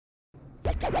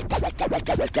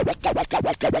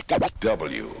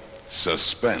W.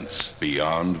 Suspense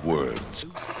beyond words.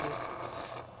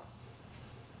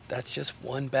 That's just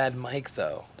one bad mic,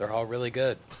 though. They're all really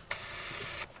good.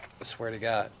 I swear to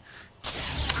God.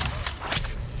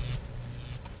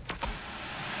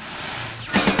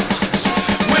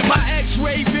 With my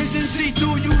X-ray vision, see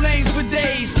through you lanes for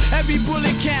days. Every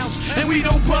bullet counts, and we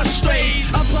don't bust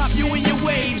strays. I'll pop you in your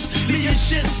waves, leave your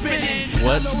shit spinning.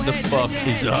 What the fuck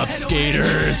is up,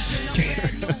 skaters?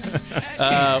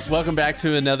 Welcome back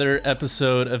to another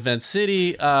episode of Vent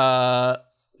City.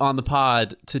 On the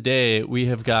pod today, we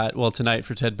have got, well, tonight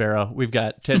for Ted Barrow, we've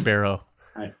got Ted Barrow,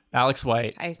 Hi. Alex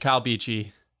White, Hi. Kyle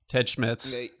Beachy, Ted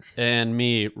Schmitz, and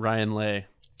me, Ryan Lay.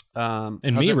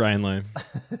 Ryan Lay.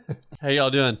 How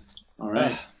y'all doing? All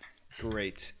right.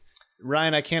 Great.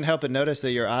 Ryan, I can't help but notice that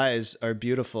your eyes are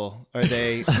beautiful. Are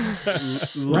they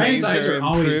Ryan's eyes are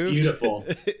always improved? beautiful.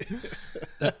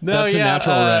 That's a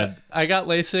natural red. I got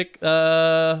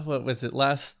LASIK, what was it,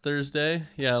 last Thursday?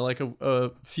 Yeah, like a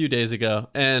few days ago.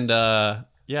 And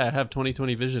yeah, I have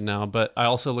 20/20 vision now, but I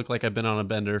also look like I've been on a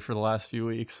bender for the last few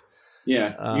weeks.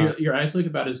 Yeah, your eyes look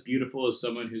about as beautiful as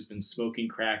someone who's been smoking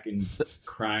crack and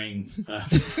crying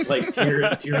like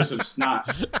tears of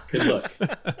snot could look.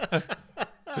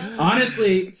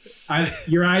 Honestly,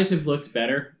 your eyes have looked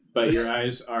better, but your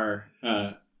eyes are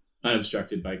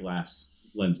unobstructed by glass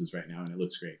lenses right now, and it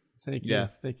looks great. Thank you. Yeah.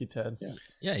 Thank you, Ted.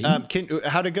 Yeah.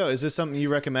 How'd it go? Is this something you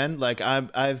recommend? Like,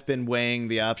 I've been weighing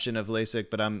the option of LASIK,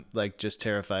 but I'm like just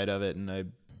terrified of it,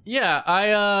 and Yeah,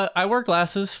 I wore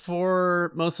glasses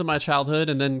for most of my childhood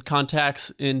and then contacts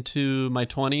into my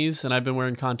 20s, and I've been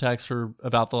wearing contacts for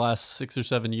about the last 6 or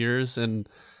 7 years, and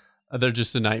they're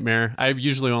just a nightmare. I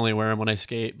usually only wear them when I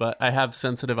skate, but I have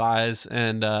sensitive eyes,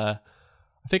 and I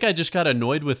think I just got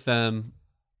annoyed with them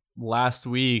last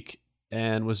week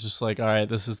and was just like, all right,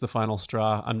 this is the final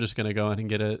straw. I'm just going to go in and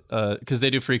get it, because they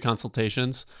do free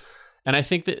consultations. And I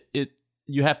think that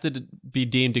you have to be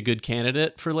deemed a good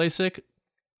candidate for LASIK.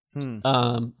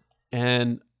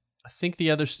 And I think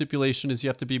the other stipulation is you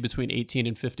have to be between 18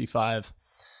 and 55.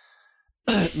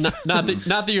 not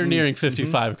that you're nearing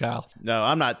 55, Kyle. no,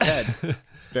 I'm not Ted.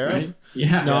 Barrow? Right?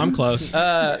 Yeah. No, I'm close.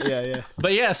 Yeah.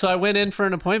 But yeah, so I went in for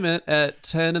an appointment at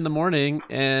 10 in the morning,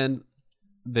 and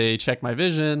they checked my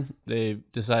vision. They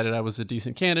decided I was a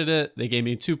decent candidate. They gave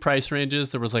me 2 price ranges.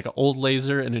 There was like an old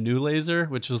laser and a new laser,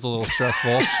 which was a little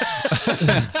stressful.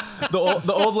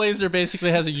 The old laser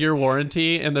basically has a year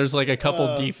warranty, and there's like a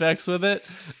couple defects with it.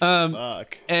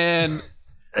 Fuck. And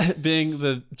being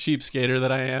the cheap skater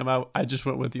that I am, I just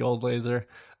went with the old laser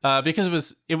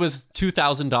because it was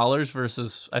 $2,000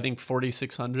 versus I think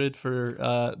 $4,600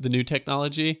 for the new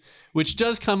technology, which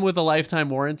does come with a lifetime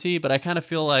warranty. But I kind of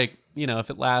feel like, if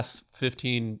it lasts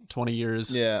 15, 20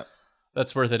 years, Yeah.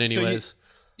 that's worth it anyways. So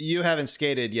you haven't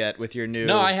skated yet with your new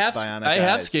No, I have bionic I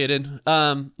have eyes. skated.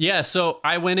 Yeah, so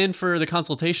I went in for the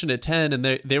consultation at 10, and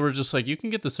they were just like, you can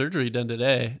get the surgery done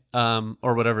today,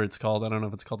 or whatever it's called. I don't know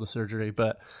if it's called the surgery,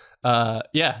 but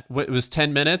yeah, it was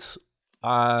 10 minutes.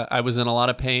 I was in a lot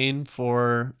of pain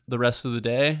for the rest of the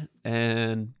day,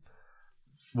 and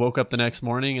woke up the next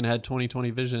morning and had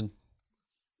 20/20 vision,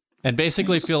 and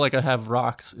basically feel like I have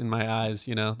rocks in my eyes.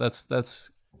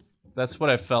 That's what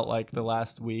I felt like the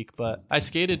last week, but I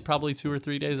skated probably 2 or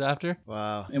 3 days after.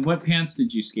 Wow. And what pants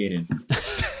did you skate in?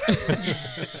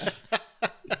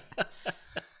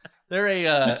 They're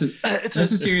That's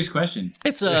a serious question.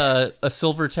 It's a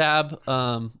silver tab,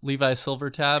 Levi's silver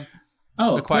tab,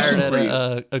 Oh, acquired question at for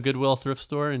you. a Goodwill thrift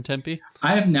store in Tempe.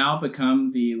 I have now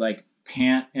become the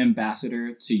pant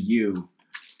ambassador to you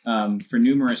for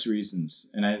numerous reasons.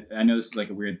 And I know this is like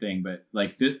a weird thing, but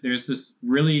there's this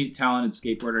really talented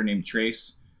skateboarder named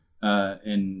Trace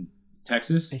in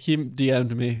Texas. He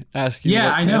DM'd me asking. Yeah,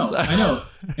 what I know, pants I know.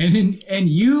 And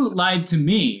you lied to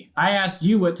me. I asked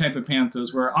you what type of pants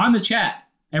those were on the chat.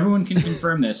 Everyone can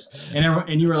confirm this.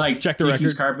 And you were like, Check the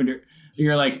Dickies record. Carpenter.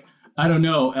 You're like, I don't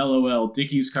know, LOL,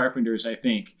 Dickies Carpenters, I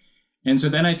think. And so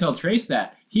then I tell Trace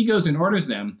that. He goes and orders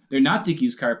them. They're not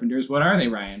Dickies Carpenters. What are they,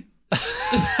 Ryan? Your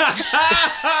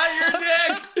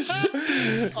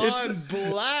dick! On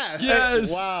blast.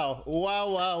 Yes.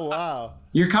 Wow.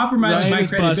 You're compromising Ryan my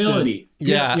is busted. credibility.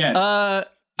 Yeah.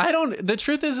 I don't. The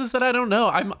truth is that I don't know.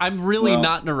 I'm really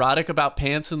not neurotic about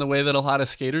pants in the way that a lot of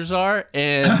skaters are,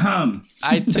 and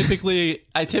I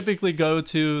typically go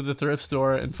to the thrift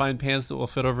store and find pants that will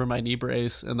fit over my knee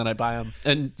brace, and then I buy them.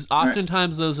 And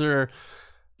oftentimes those are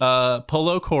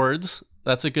polo cords.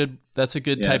 That's a good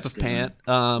type of pant.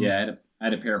 Yeah, I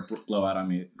had a pair of blowout on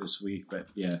me this week, but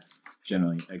yeah,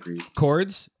 generally I agree.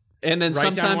 Cords? And then Right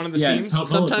down sometimes one of the seams? Polo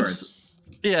sometimes cords.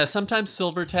 Yeah, sometimes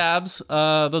silver tabs.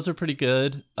 Those are pretty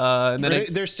good. And then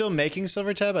They're still making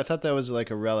silver tab? I thought that was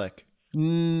like a relic.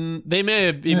 they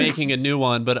may be making a new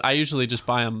one, but I usually just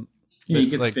buy them. Yeah, you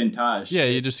get vintage. Yeah,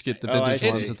 you just get the Oh, I vintage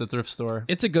ones see. at the thrift store.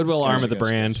 It's a Goodwill arm of the Gotcha.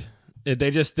 brand.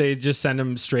 They just send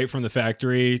them straight from the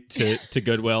factory to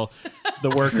Goodwill. The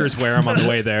workers wear them on the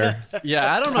way there.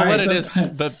 Yeah, I don't know All what right, it is,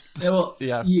 but Well,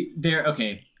 yeah. They're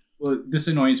okay. Well, this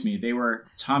annoys me. They were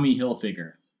Tommy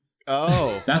Hilfiger.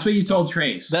 Oh. That's what you told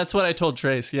Trace. That's what I told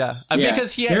Trace. Yeah, Yeah.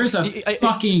 because there's a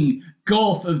fucking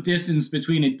gulf of distance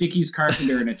between a Dickies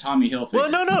Carpenter and a Tommy Hilfiger. Well,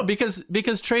 no,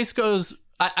 because Trace goes.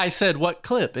 I said what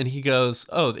clip, and he goes,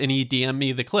 oh, and he DM'd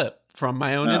me the clip from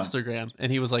my own Instagram,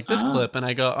 and he was like, this clip, and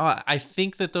I go, oh, I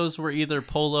think that those were either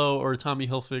Polo or Tommy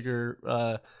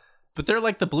Hilfiger, but they're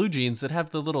like the blue jeans that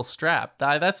have the little strap.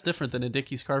 That's different than a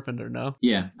Dickies Carpenter, no?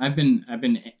 Yeah, I've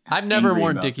never angry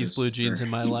worn about Dickies this blue jeans for-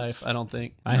 in my life. I don't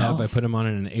think. I have. I put them on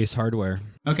in an Ace Hardware.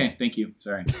 Okay, thank you.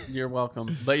 Sorry. You're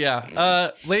welcome. But yeah,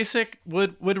 LASIK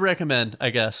would recommend,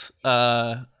 I guess.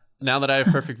 Now that I have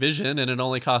perfect vision and it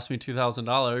only cost me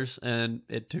 $2,000 and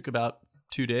it took about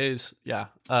 2 days. Yeah.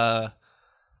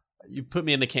 You put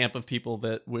me in the camp of people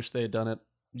that wish they had done it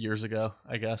years ago,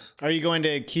 I guess. Are you going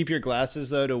to keep your glasses,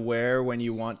 though, to wear when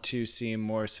you want to seem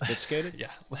more sophisticated?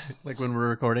 Yeah. Like when we're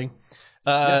recording.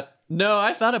 No,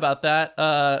 I thought about that,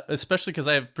 especially because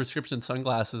I have prescription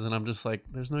sunglasses and I'm just like,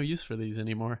 there's no use for these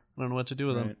anymore. I don't know what to do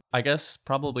with them. Right. I guess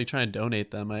probably try and donate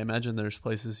them. I imagine there's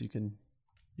places you can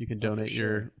donate sure.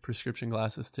 your prescription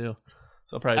glasses too.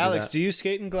 So I'll probably Alex, do do you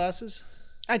skate in glasses?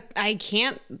 I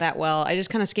can't that well. I just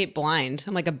kind of skate blind.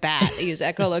 I'm like a bat. I use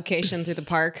echolocation through the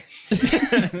park.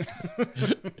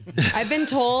 I've been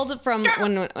told from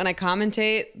when I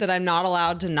commentate that I'm not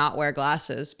allowed to not wear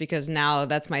glasses because now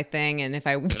that's my thing. And if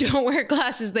I don't wear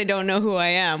glasses, they don't know who I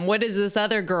am. What is this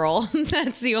other girl?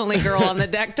 That's the only girl on the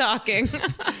deck talking.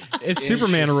 It's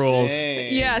Superman rules.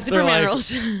 Interesting. Yeah, They're Superman like,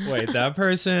 rules. Wait, that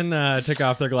person took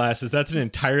off their glasses. That's an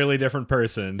entirely different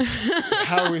person.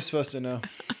 How are we supposed to know?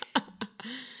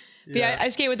 Yeah, I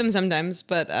skate with them sometimes,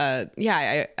 but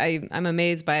I'm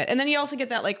amazed by it. And then you also get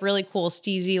that like really cool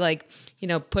steezy, like, you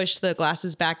know, push the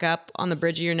glasses back up on the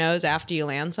bridge of your nose after you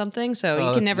land something. So you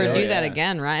can that's never great. do that Yeah.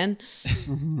 again, Ryan.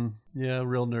 Yeah,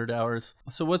 real nerd hours.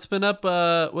 So what's been up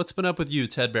with you,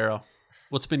 Ted Barrow?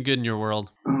 What's been good in your world?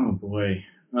 Oh boy.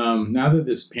 Now that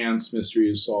this pants mystery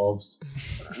is solved,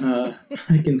 I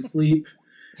can sleep.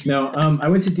 No, I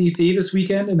went to DC this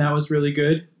weekend and that was really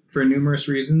good for numerous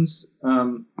reasons,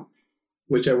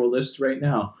 which I will list right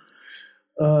now.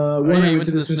 One, yeah, I you went went to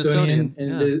to the the Smithsonian and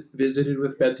Smithsonian, visited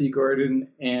with Betsy Gordon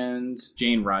and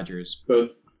Jane Rogers,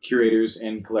 both curators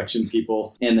and collection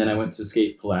people. And then I went to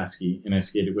skate Pulaski and I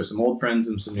skated with some old friends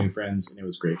and some new friends, and it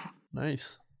was great.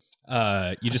 Nice.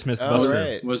 You just missed the Oh, bus crew.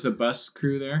 right. Was the bus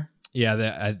crew there?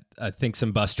 Yeah, I think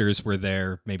some busters were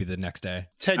there maybe the next day.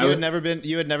 Ted, I you would-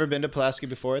 had never been to Pulaski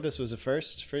before. This was a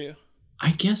first for you. I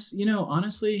guess,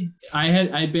 honestly,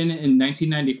 I'd been in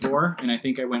 1994 and I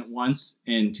think I went once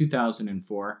in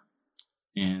 2004.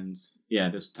 And yeah,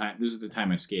 this is the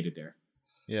time I skated there.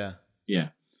 Yeah, Yeah.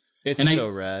 it's And so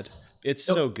rad. It's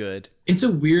so good. It's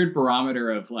a weird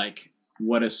barometer of like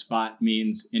what a spot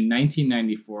means. In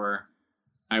 1994,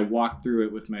 I walked through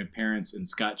it with my parents and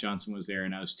Scott Johnson was there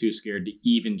and I was too scared to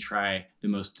even try the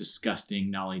most disgusting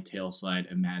nollie tail slide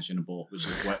imaginable, which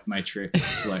is what my trick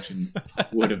selection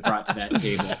would have brought to that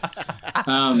table.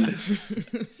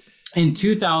 In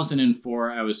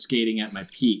 2004, I was skating at my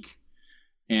peak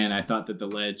and I thought that the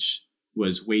ledge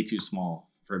was way too small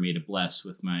for me to bless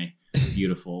with my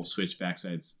beautiful switch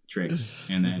backside tricks.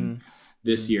 And then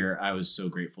this year, I was so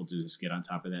grateful to just get on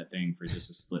top of that thing for just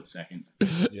a split second.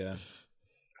 Yeah.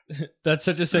 That's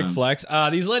such a sick flex.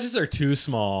 These ledges are too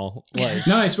small. Like,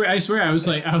 No, I swear, I was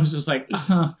just like,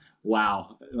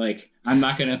 wow. Like, I'm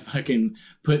not going to fucking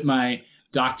put my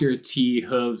Dr. T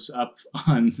hooves up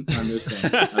on this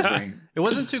thing. I was wearing, It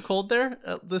wasn't too cold there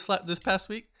this past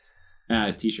week.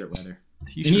 it's t-shirt weather.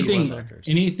 T-shirt weather.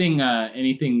 Anything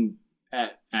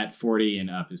at 40 and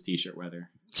up is t-shirt weather.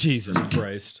 Jesus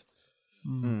Christ.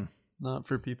 Not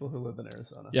for people who live in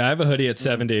Arizona. Yeah, I have a hoodie at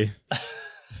 70.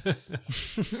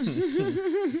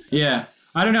 Yeah.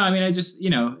 I don't know. I mean, I just,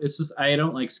 it's just, I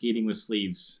don't like skating with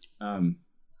sleeves. I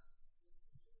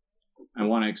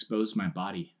want to expose my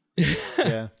body.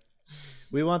 Yeah.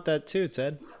 We want that too,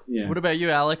 Ted. Yeah. What about you,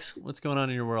 Alex? What's going on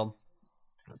in your world?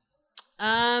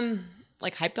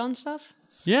 Like hyped on stuff.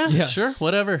 Yeah, sure,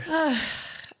 whatever.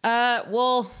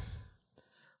 Well,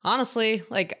 honestly,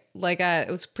 like it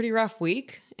was a pretty rough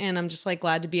week, and I'm just like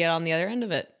glad to be out on the other end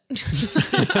of it.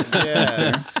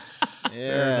 Yeah.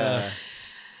 Yeah.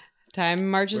 Time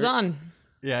marches on.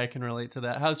 Yeah, I can relate to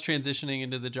that. How's transitioning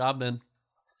into the job been?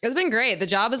 It's been great. The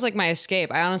job is like my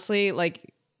escape. I honestly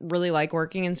really like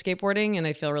working in skateboarding, and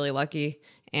I feel really lucky.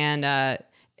 And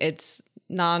it's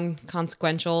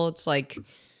non-consequential.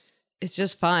 It's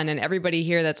just fun. And everybody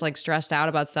here that's like stressed out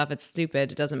about stuff, it's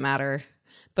stupid. It doesn't matter.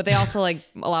 But they also a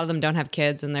lot of them don't have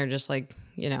kids, and they're just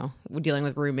dealing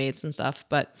with roommates and stuff.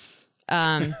 But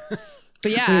yeah,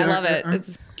 I love it.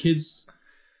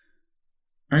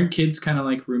 Aren't kids kind of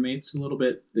like roommates a little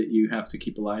bit that you have to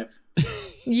keep alive?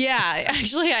 Yeah,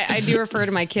 actually, I do refer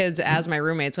to my kids as my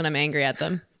roommates when I'm angry at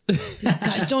them. These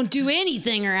guys don't do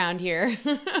anything around here.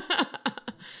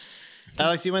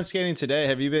 Alex, you went skating today.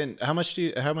 Have you been? How much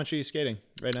are you skating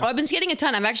right now? Oh, I've been skating a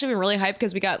ton. I've actually been really hyped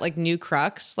because we got new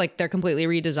Crux. They're completely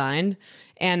redesigned,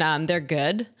 and they're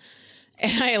good,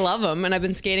 and I love them. And I've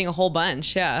been skating a whole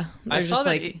bunch. Yeah, I saw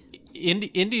that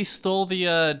Indy stole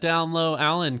the down low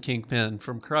Allen Kingpin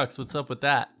from Crux. What's up with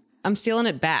that? I'm stealing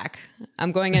it back.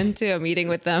 I'm going into a meeting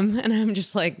with them, and I'm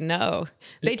just like, no.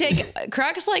 They take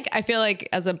Crux. I feel like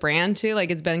as a brand too,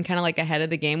 it's been kind of ahead of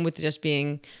the game with just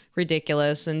being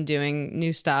ridiculous and doing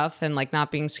new stuff and not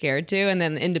being scared to. And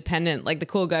then independent, the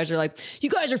cool guys are like,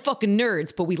 you guys are fucking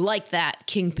nerds, but we like that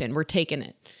Kingpin. We're taking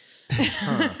it.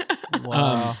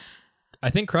 Wow.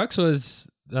 I think Crux was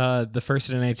the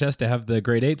first in NHS to have the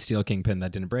grade 8 steel Kingpin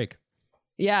that didn't break.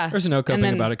 Yeah. There's a note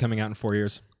coping about it coming out in 4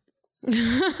 years.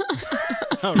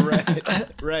 Oh,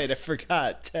 right. I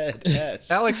forgot. Ted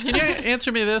S. Alex, can you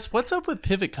answer me this? What's up with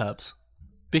pivot cups?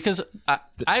 Because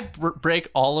I break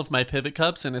all of my pivot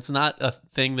cups, and it's not a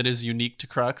thing that is unique to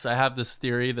Crux. I have this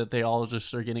theory that they all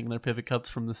just are getting their pivot cups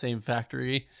from the same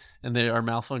factory, and they are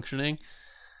malfunctioning.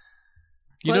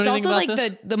 You know it's anything also about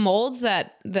this? the molds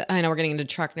that I know we're getting into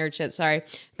truck nerd shit. Sorry,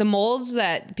 the molds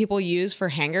that people use for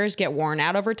hangers get worn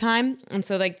out over time, and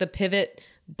so the pivot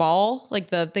ball,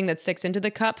 the thing that sticks into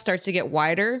the cup, starts to get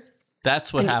wider.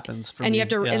 That's what happens. And you have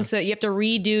to, and so you have to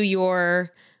redo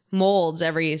your molds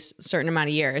every certain amount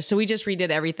of years. So we just redid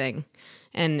everything,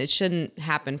 and it shouldn't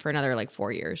happen for another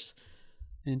 4 years.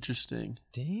 Interesting.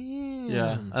 Damn.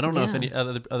 Yeah, I don't know if any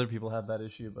other people have that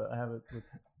issue, but I have it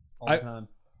all the time.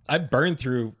 I burn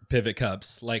through pivot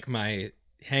cups. My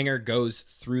hanger goes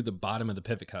through the bottom of the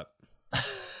pivot cup.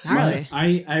 Gnarly.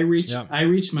 I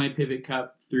reached my pivot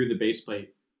cup through the base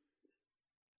plate.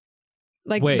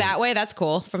 Wait. That way, that's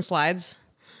cool from slides.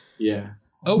 Yeah.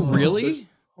 Oh, really?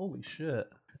 Holy shit.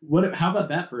 How about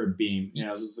that for a beam? Yeah,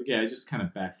 I was just I just kind of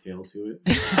backtail to it.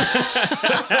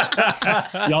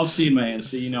 Y'all have seen my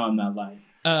Insta, you know I'm not lying.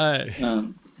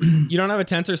 You don't have a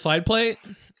tensor slide plate?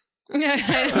 I'm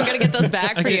gonna get those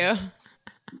back for you.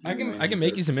 I can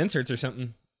make you some inserts or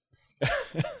something.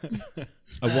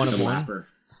 A one of one.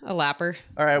 A lapper.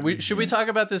 All right, should we talk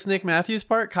about this Nick Matthews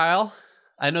part, Kyle?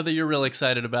 I know that you're real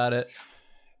excited about it.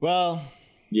 Well,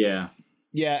 yeah.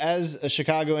 As a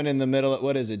Chicagoan in the middle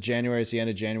of, January, it's the end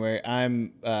of January,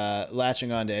 I'm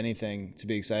latching on to anything to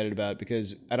be excited about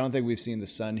because I don't think we've seen the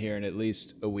sun here in at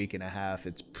least a week and a half.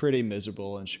 It's pretty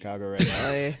miserable in Chicago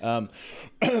right now.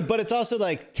 But it's also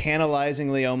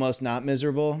tantalizingly almost not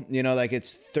miserable.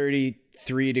 It's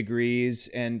 33 degrees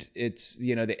and it's,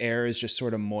 the air is just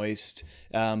sort of moist,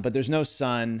 but there's no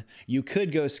sun. You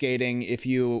could go skating if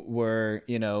you were,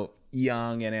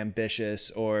 young and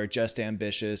ambitious or just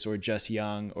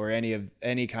young or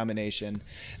any combination.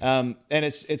 And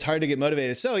it's hard to get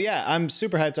motivated. So yeah, I'm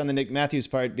super hyped on the Nick Matthews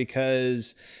part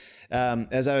because,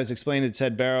 as I was explaining to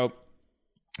Ted Barrow,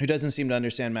 who doesn't seem to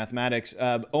understand mathematics,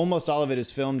 almost all of it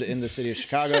is filmed in the city of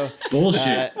Chicago.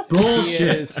 Bullshit.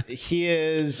 He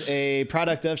is a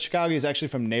product of Chicago. He's actually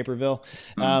from Naperville.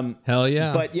 Hell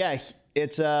yeah. But yeah,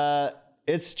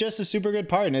 it's just a super good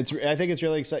part. And I think it's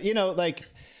really exciting.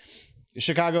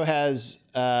 Chicago has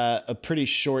a pretty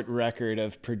short record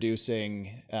of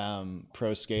producing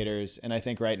pro skaters. And I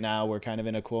think right now we're kind of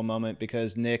in a cool moment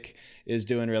because Nick is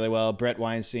doing really well. Brett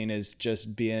Weinstein is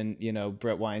just being,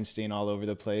 Brett Weinstein all over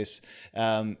the place.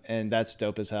 And that's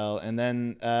dope as hell. And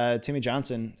then Timmy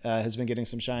Johnson has been getting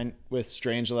some shine with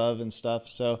Strangelove and stuff.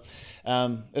 So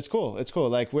it's cool. It's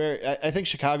cool. I think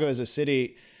Chicago as a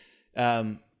city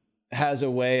has a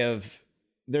way of,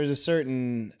 there's a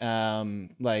certain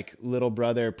little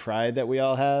brother pride that we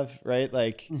all have, right?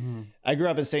 I grew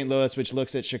up in St. Louis, which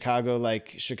looks at Chicago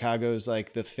like Chicago's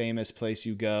the famous place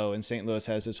you go, and St. Louis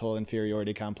has this whole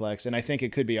inferiority complex. And I think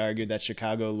it could be argued that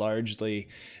Chicago largely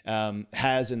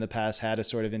has in the past had a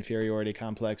sort of inferiority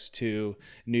complex to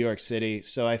New York City.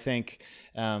 So I think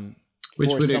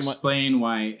which would explain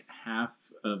why half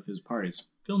of his part is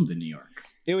filmed in New York.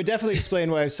 It would definitely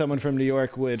explain why someone from New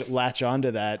York would latch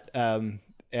onto that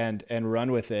and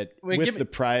run with it the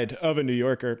pride of a New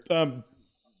Yorker.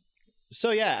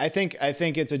 So yeah, I think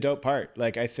it's a dope part.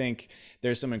 Like I think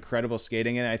there's some incredible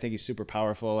skating in it. I think he's super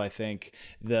powerful. I think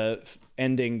the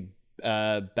ending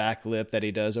back lip that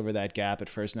he does over that gap at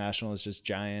First National is just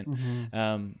giant.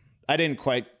 I didn't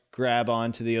quite grab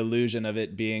onto the illusion of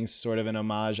it being sort of an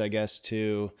homage, I guess,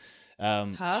 to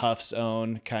Huff's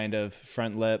own kind of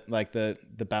front lip, like the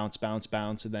bounce, bounce,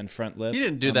 bounce, and then front lip. He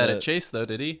didn't do that at Chase though,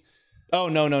 did he? Oh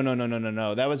no.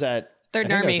 That was at Third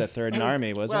Army. That was Army. at Third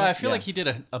Army, wasn't Well, it? I feel like he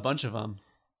did a bunch of them.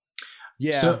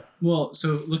 Yeah. So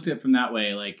looked at it from that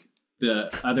way, like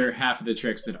the other half of the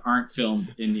tricks that aren't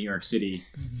filmed in New York City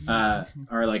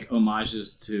are like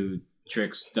homages to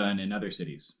tricks done in other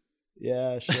cities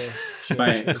yeah, sure. by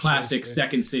a classic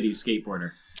Second City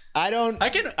skateboarder. I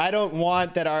don't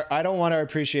want our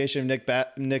appreciation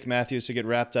of Nick Matthews to get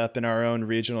wrapped up in our own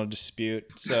regional dispute.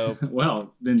 So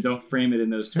Well, then don't frame it in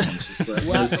those terms. Just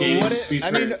let skating speak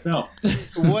for itself.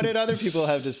 what did other people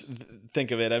have to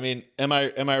think of it? I mean, am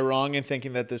I wrong in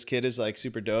thinking that this kid is like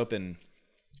super dope and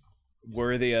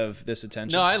worthy of this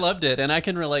attention? No, I loved it, and I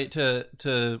can relate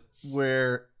to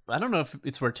where. I don't know if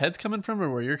it's where Ted's coming from or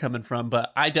where you're coming from,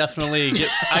 but I definitely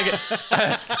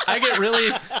I get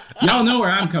really. Y'all know where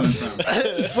I'm coming from.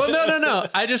 Well, no.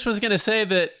 I just was gonna say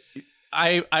that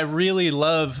I really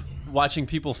love watching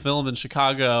people film in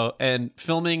Chicago, and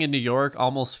filming in New York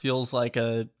almost feels like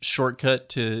a shortcut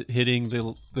to hitting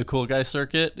the cool guy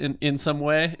circuit in some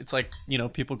way. It's like, you know,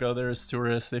 people go there as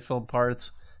tourists, they film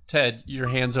parts. Ted, your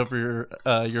hands over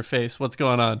your face. What's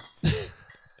going on?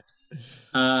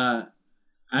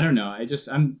 I don't know.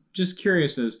 I'm just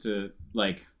curious as to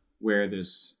like where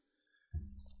this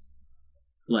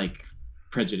like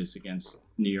prejudice against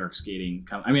New York skating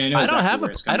comes. I mean, I know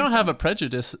I don't have a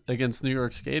prejudice against New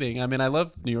York skating. I mean, I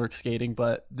love New York skating,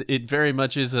 but it very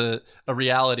much is a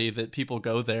reality that people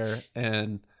go there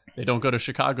and they don't go to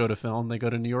Chicago to film. They go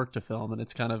to New York to film, and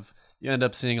it's kind of, you end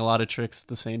up seeing a lot of tricks at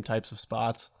the same types of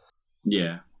spots.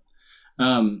 Yeah.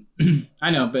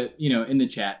 I know, but you know, in the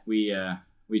chat we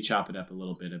chop it up a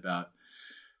little bit about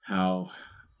how,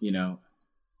 you know,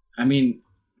 I mean,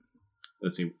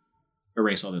 let's see,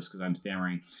 erase all this because I'm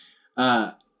stammering.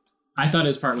 I thought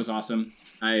his part was awesome.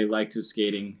 I liked his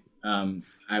skating.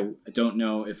 I don't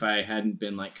know if I hadn't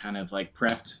been like kind of like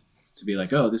prepped to be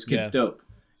like, oh, this kid's dope.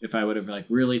 If I would have like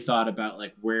really thought about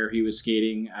like where he was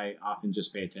skating, I often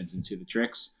just pay attention to the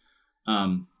tricks.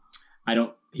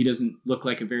 He doesn't look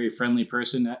like a very friendly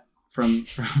person from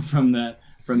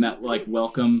that like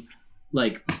welcome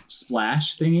like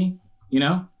splash thingy, you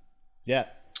know? Yeah.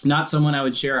 Not someone I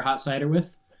would share a hot cider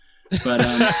with, but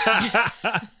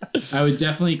I would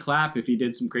definitely clap if he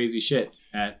did some crazy shit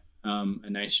at a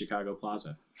nice Chicago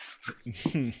plaza.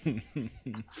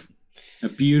 A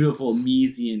beautiful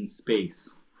Miesian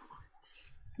space.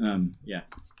 Yeah.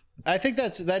 I think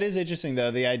that is interesting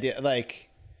though. The idea, like,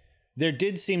 there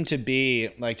did seem to be,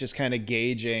 like, just kind of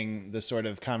gauging the sort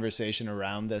of conversation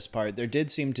around this part, there did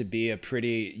seem to be a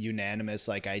pretty unanimous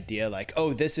like idea, like,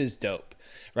 oh, this is dope,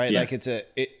 right? Yeah. Like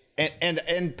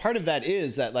and part of that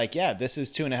is that, like, yeah, this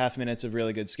is 2.5 minutes of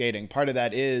really good skating. Part of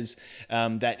that is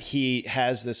that he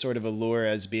has this sort of allure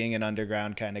as being an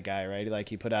underground kind of guy, right? Like,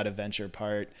 he put out a Venture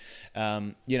part.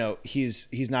 You know,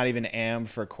 he's not even AM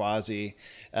for Quasi,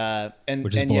 and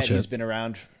yet he's been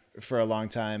around for a long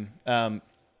time.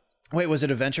 Wait, was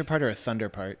it a Venture part or a Thunder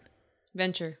part?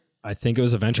 Venture. I think it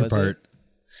was a Venture part.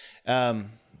 In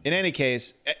any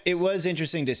case, it was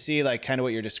interesting to see, like, kind of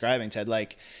what you're describing, Ted.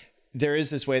 Like, there is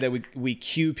this way that we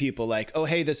cue people like, oh,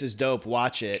 hey, this is dope,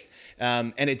 watch it.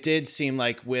 And it did seem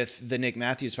like with the Nick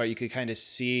Matthews part, you could kind of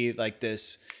see like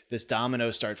this domino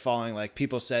start falling. Like,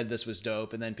 people said this was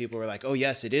dope, and then people were like, oh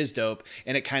yes, it is dope.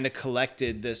 And it kind of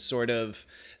collected this sort of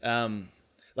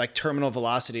like terminal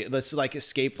velocity, let's like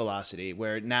escape velocity,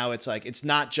 where now it's like, it's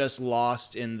not just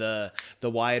lost in the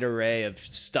wide array of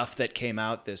stuff that came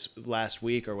out this last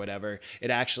week or whatever. It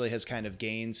actually has kind of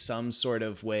gained some sort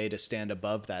of way to stand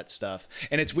above that stuff.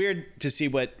 And it's weird to see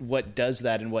what does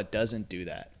that and what doesn't do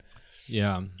that.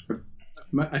 Yeah.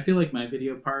 I feel like my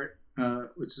video part,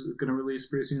 which is going to release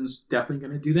pretty soon, is definitely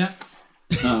going to do that.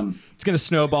 It's going to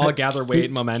snowball, gather weight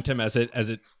and momentum as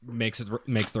it makes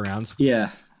the rounds. Yeah.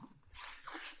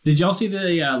 Did y'all see the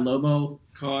Lobo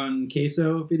con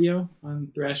Queso video on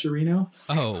Thrasherino?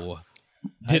 Oh,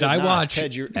 did I watch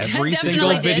Ted, every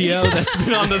single video that's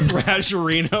been on the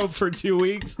Thrasherino for 2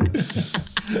 weeks?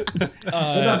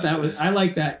 I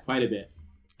like that quite a bit.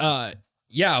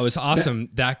 Yeah, it was awesome.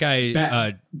 That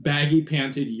guy, baggy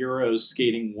panted Euros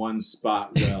skating one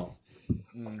spot well.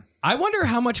 I wonder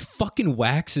how much fucking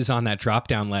wax is on that drop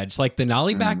down ledge. Like, the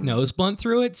nollie back nose blunt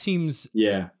through it seems.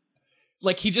 Yeah.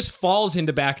 Like, he just falls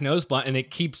into back nose blunt and it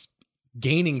keeps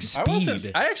gaining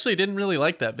speed. I actually didn't really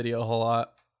like that video a whole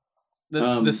lot.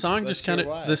 The song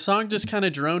just kind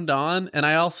of droned on, and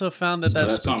I also found that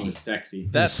that song was sexy.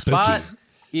 That spot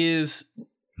is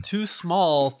too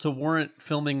small to warrant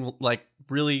filming like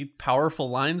really powerful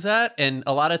lines at, and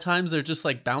a lot of times they're just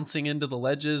like bouncing into the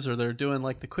ledges, or they're doing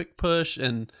like the quick push,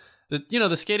 and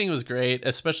the skating was great,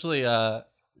 especially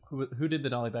who did the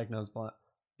dolly back nose blunt?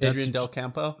 Adrian Del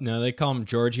Campo? No, they call him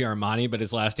Giorgio Armani, but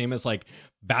his last name is like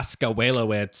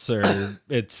Bascawelowitz, or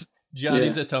it's Gianni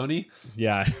Zattoni.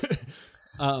 Yeah.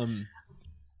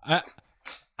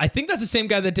 I think that's the same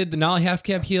guy that did the nollie half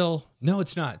cab heel. No,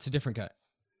 it's not. It's a different guy.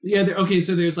 Yeah.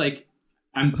 So there's like,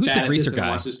 who's bad the greaser at this, guy?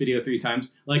 I watched this video 3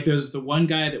 times. Like, there's the one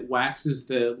guy that waxes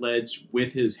the ledge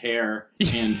with his hair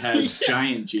and has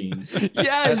giant jeans. Yes,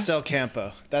 that's Del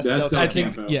Campo. That's Del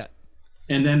Campo. Yeah.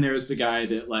 And then there's the guy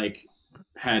that like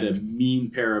had a mean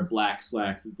pair of black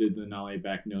slacks that did the nollie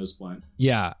back nose blunt.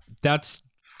 Yeah, that's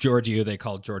Giorgio. They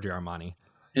called Giorgio Armani.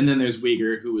 And then there's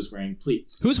Uyghur, who was wearing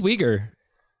pleats. Who's Uyghur?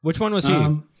 Which one was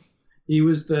he? He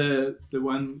was the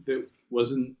one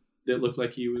that looked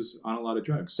like he was on a lot of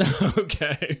drugs.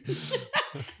 Okay.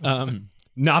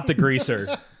 Not the greaser.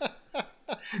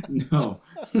 No.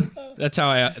 That's how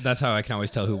I can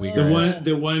always tell who Uyghur is.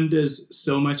 The one does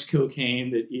so much cocaine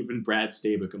that even Brad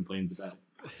Staba complains about it.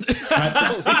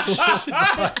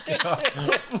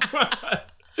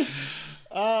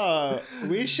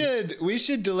 We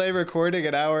should delay recording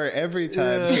an hour every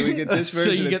time so we get this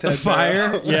version. So you get of the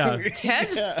fire. Yeah,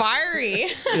 Ted's fiery.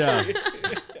 Yeah.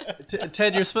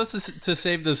 Ted, you're supposed to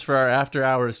save this for our after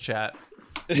hours chat.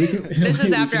 This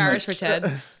is after hours for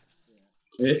Ted.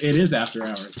 It is after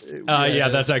hours. Yeah,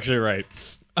 that's actually right.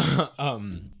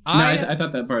 I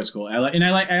thought that part was cool.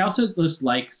 I also just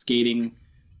like skating.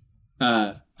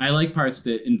 I like parts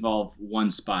that involve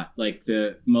one spot, like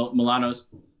the Milano's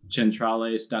Centrale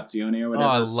Stazione or whatever.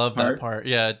 Oh, I love that part.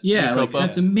 Yeah. Yeah, like,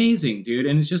 that's amazing, dude.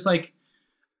 And it's just like,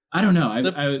 I don't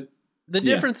know. The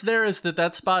difference there is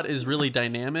that spot is really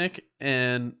dynamic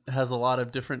and has a lot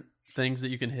of different things that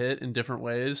you can hit in different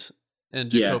ways.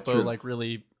 And Jacopo like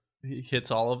really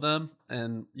hits all of them.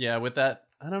 And yeah, with that,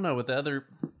 I don't know, with the other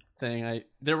thing,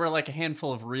 there were like a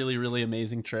handful of really, really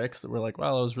amazing tricks that were like,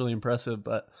 wow, that was really impressive.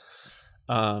 But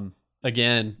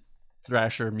again,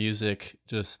 Thrasher music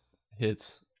just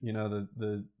hits,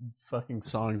 the fucking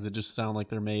songs that just sound like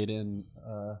they're made in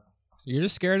you're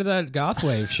just scared of that goth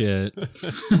wave shit.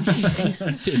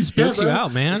 It spooks you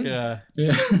out, man. Yeah.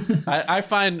 I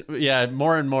find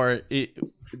more and more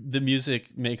the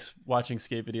music makes watching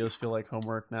skate videos feel like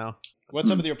homework now.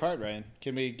 What's up with your part, Ryan?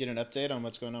 Can we get an update on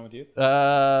what's going on with you?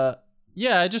 Yeah,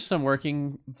 I'm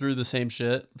working through the same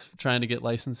shit, trying to get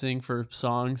licensing for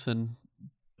songs, and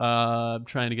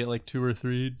trying to get like 2 or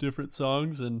 3 different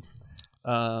songs, and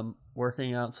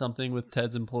working out something with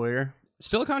Ted's employer.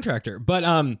 Still a contractor, but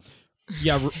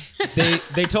yeah,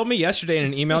 they told me yesterday in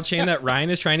an email chain that Ryan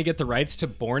is trying to get the rights to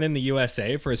Born in the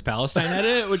USA for his Palestine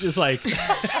edit, which is like,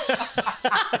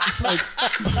 it's like,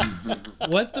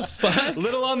 what the fuck?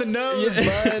 Little on the nose,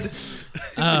 bud.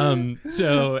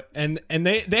 So and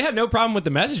they had no problem with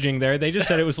the messaging there. They just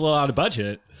said it was a little out of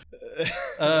budget.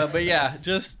 But yeah,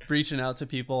 just reaching out to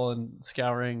people and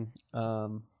scouring,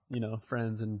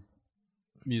 friends and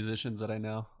musicians that I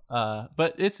know.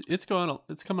 But it's coming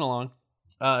along.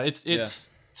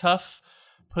 It's tough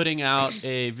putting out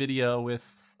a video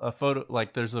with a photo,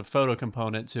 like there's a photo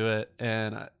component to it,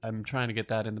 and I'm trying to get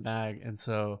that in the mag. And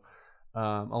so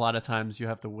a lot of times you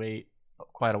have to wait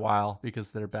quite a while because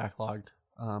they're backlogged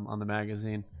on the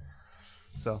magazine.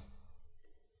 So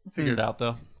figure it out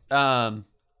though.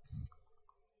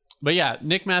 But yeah,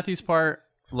 Nick Matthews' part,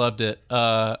 loved it.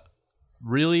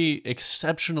 Really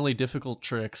exceptionally difficult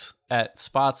tricks at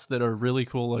spots that are really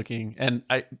cool looking. And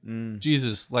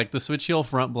Jesus, like the switch heel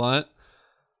front blunt,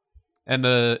 and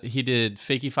he did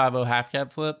fakie 5-0 half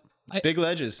cab flip. Big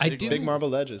ledges, big marble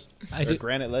ledges,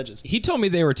 granite ledges. He told me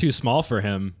they were too small for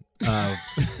him. A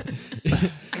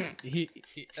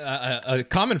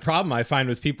common problem I find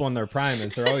with people in their prime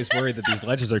is they're always worried that these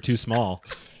ledges are too small.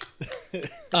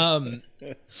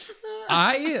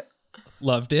 I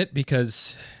loved it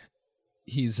because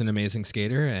he's an amazing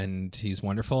skater and he's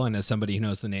wonderful. And as somebody who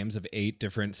knows the names of 8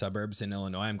 different suburbs in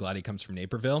Illinois, I'm glad he comes from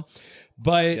Naperville.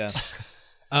 But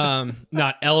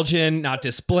not Elgin, not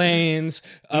Des Plaines,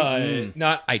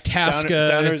 not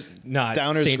Itasca,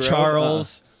 not St.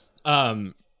 Charles.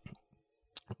 But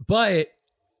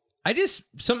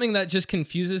something that just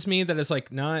confuses me, that is like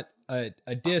not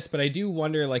a diss, but I do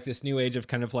wonder, like this new age of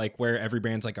kind of like where every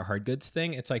brand's like a hard goods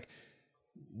thing. It's like,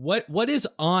 what is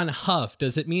on Huff?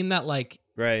 Does it mean that like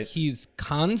Right. he's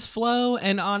cons flow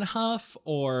and on Huff,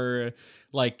 or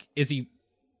like is he?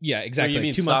 Yeah, Or exactly. you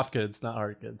mean 2 months. soft goods, not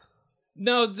hard goods.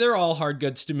 No, they're all hard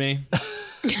goods to me.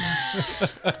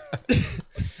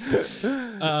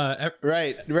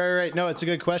 Right. No, it's a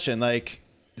good question. Like,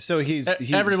 so he's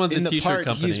everyone's in a the t-shirt part,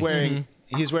 company. He's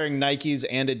wearing Nikes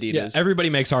and Adidas. Yeah, everybody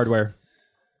makes hardware.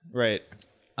 Right.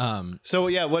 So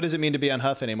yeah, what does it mean to be on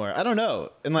Huff anymore? I don't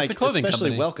know. And like, a clothing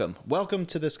especially company. welcome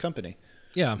to this company.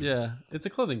 Yeah. Yeah, it's a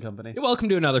clothing company. Welcome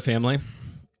to another family.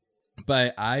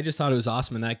 But I just thought it was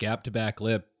awesome, and that gap to back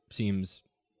lip seems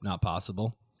not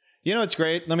possible. You know, it's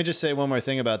great. Let me just say one more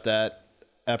thing about that,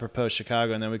 apropos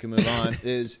Chicago, and then we can move on.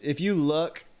 Is if you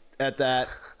look at that,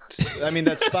 I mean,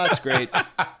 that spot's great.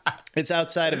 It's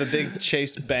outside of a big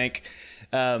Chase bank.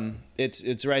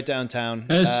 It's right downtown.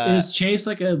 Is Chase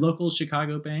like a local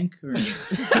Chicago bank? Or?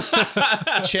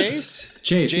 Chase?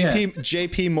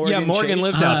 JP Morgan. Yeah, Morgan Chase?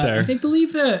 lives out there. I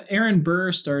believe that Aaron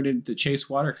Burr started the Chase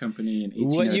Water Company in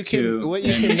 1802. What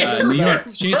you can notice New about-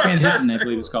 York, Chase Manhattan, I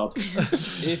believe it's called.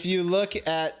 If you look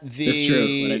at It's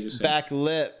true, what I the just said. back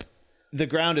lip, the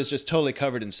ground is just totally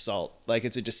covered in salt. Like,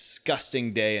 it's a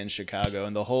disgusting day in Chicago,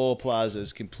 and the whole plaza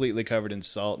is completely covered in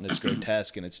salt, and it's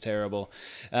grotesque and it's terrible.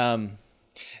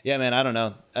 Yeah, man, I don't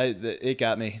know. It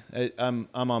got me. I'm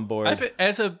on board.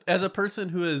 As a person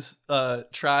who has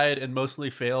tried and mostly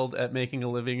failed at making a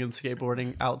living in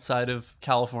skateboarding outside of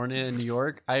California and New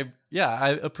York, I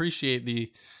appreciate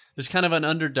there's kind of an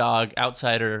underdog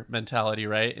outsider mentality,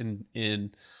 right?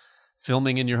 In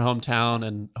filming in your hometown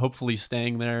and hopefully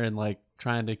staying there and like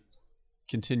trying to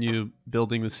continue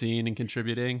building the scene and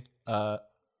contributing. So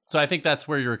I think that's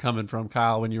where you're coming from,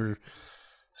 Kyle, when you were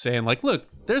saying like, look,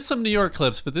 there's some New York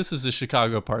clips, but this is a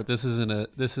Chicago part. This isn't a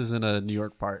New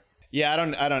York part. Yeah, I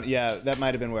don't. Yeah, that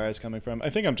might have been where I was coming from. I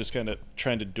think I'm just kind of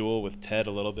trying to duel with Ted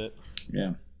a little bit.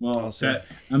 Yeah. Well, Also.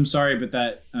 I'm sorry, but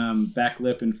that back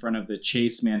lip in front of the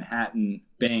Chase Manhattan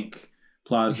Bank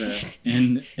Plaza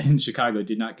in Chicago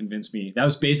did not convince me. That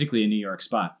was basically a New York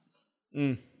spot.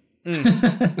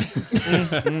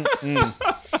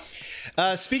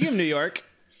 Speaking of New York,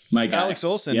 My guy. Alex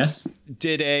Olson Yes.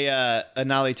 did a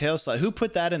nollie tail slide. Who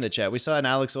put that in the chat? We saw an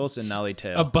Alex Olson nollie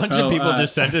tail. A bunch of people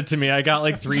just sent it to me. I got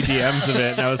like 3 DMs of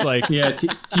it, and I was like, Yeah, T.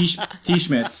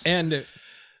 Schmitz. and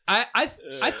I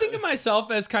think of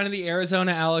myself as kind of the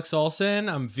Arizona Alex Olson.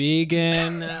 I'm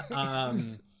vegan.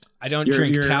 I don't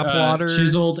drink tap water.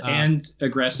 Chiseled and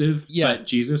aggressive, yeah. but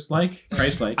Jesus-like,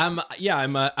 Christ-like. I'm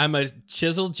a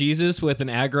chiseled Jesus with an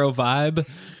aggro vibe.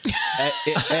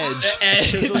 Edge.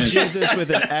 Chiseled Jesus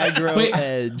with an aggro Wait,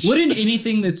 edge. wouldn't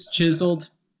anything that's chiseled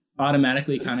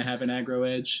automatically kind of have an aggro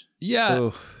edge? Yeah.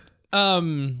 Ooh.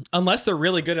 Unless they're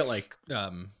really good at like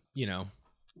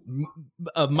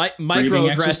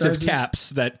microaggressive exercises? taps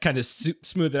that kind of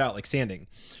smooth it out like sanding.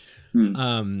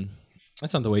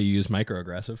 That's not the way you use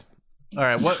microaggressive. All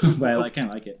right, what But I kind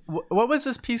of like it. what was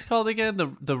this piece called again?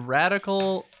 The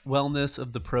radical wellness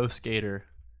of the pro skater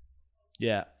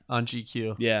Yeah. on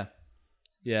GQ. Yeah.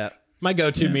 Yeah. My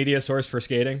go-to media source for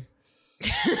skating.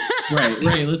 Right.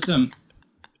 Let's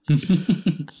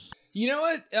You know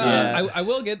what? Yeah. I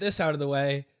will get this out of the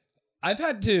way. I've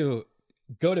had to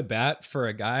go to bat for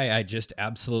a guy I just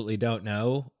absolutely don't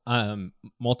know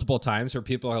multiple times where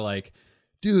people are like,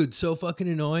 dude, so fucking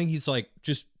annoying. He's like,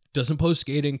 just doesn't post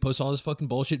skating, posts all this fucking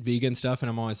bullshit vegan stuff. And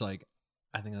I'm always like,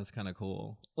 I think that's kind of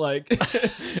cool. Like,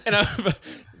 and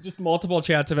I've just multiple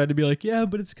chats I've had to be like, yeah,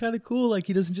 but it's kind of cool. Like,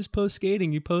 he doesn't just post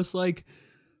skating. He posts like,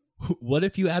 what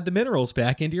if you add the minerals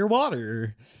back into your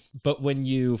water? But when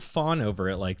you fawn over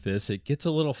it like this, it gets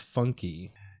a little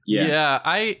funky. Yeah.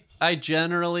 I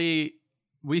generally,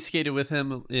 we skated with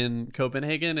him in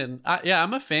Copenhagen, and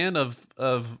I'm a fan of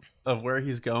where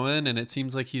he's going, and it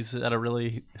seems like he's at a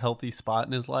really healthy spot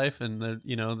in his life, and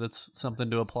that's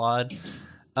something to applaud.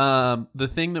 The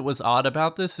thing that was odd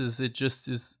about this is it just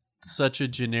is such a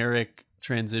generic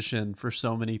transition for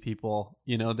so many people.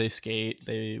 They skate,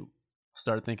 they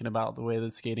start thinking about the way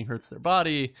that skating hurts their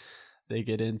body. They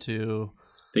get into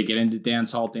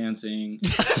dance hall dancing.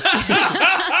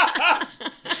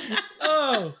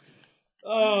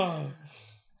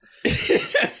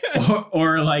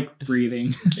 or like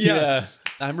breathing. Yeah.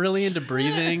 I'm really into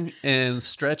breathing and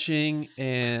stretching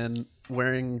and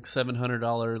wearing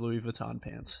 $700 Louis Vuitton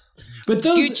pants. But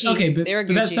those Gucci. but They were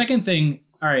that Gucci. second thing.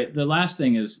 All right, the last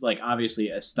thing is like obviously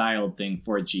a styled thing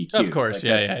for GQ. Of course, Like,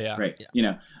 yeah, that's- yeah. Right.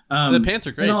 The pants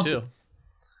are great and also- too.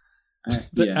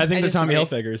 Yeah. I think I the Tommy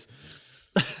disagree. Hilfigers.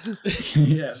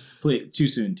 Yeah, please. Too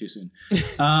soon.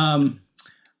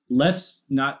 Let's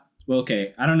not. Well,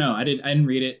 okay. I don't know. I didn't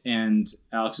read it, and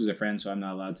Alex is a friend, so I'm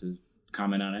not allowed to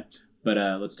comment on it. But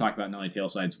let's talk about Nelly Tail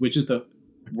Slides, which is the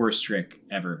worst trick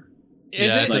ever.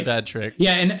 Is yeah, it? it's a bad trick.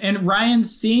 Yeah, and Ryan,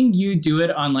 seeing you do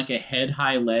it on like a head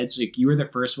high ledge, like you were the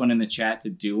first one in the chat to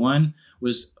do one,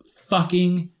 was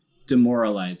fucking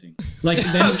demoralizing. Like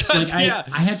then, Yeah.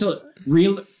 I had to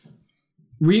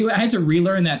I had to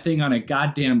relearn that thing on a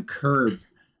goddamn curb,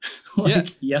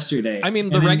 yesterday. I mean,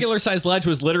 And the then- regular size ledge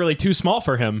was literally too small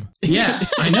for him. Yeah,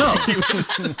 I know.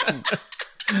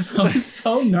 I was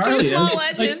so gnarly. Two small I was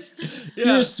like, ledges.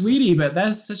 You're a sweetie, but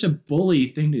that's such a bully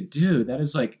thing to do. That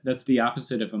is that's the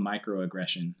opposite of a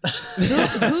microaggression.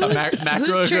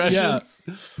 Macroaggression.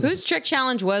 Whose trick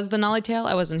challenge was the nollie tail?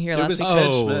 I wasn't here last was week.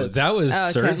 Ted Oh, Schmitz. that was Oh,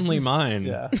 Ted. certainly mine.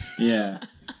 Yeah. Yeah.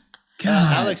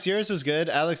 God. Alex, yours was good.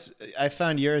 Alex, I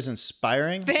found yours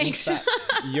inspiring. Thanks. In fact,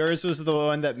 yours was the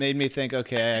one that made me think,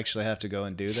 okay, I actually have to go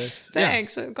and do this.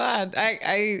 Thanks. I'm glad.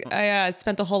 I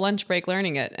spent a whole lunch break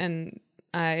learning it, and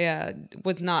I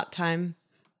was not time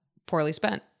poorly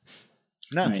spent.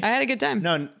 No, Nice. I had a good time.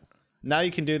 no. Now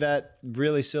you can do that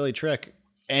really silly trick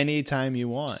anytime you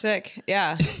want. Sick.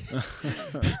 Yeah.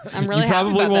 I'm really You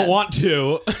happy probably about won't that. want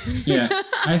to. Yeah,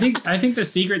 I think the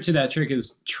secret to that trick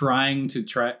is trying to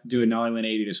do a nollie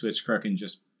 180 to switch crook and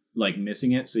just like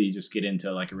missing it, so you just get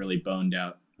into like a really boned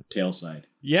out tail slide.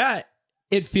 Yeah,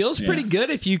 it feels pretty Yeah. good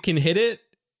if you can hit it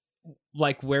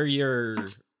like where you're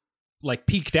like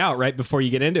peaked out right before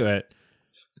you get into it.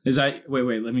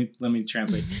 Wait, let me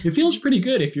translate. It feels pretty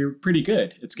good if you're pretty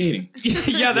good at skating.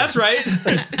 Yeah, that's right.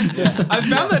 I've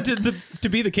found that to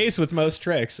be the case with most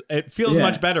tricks. It feels Yeah.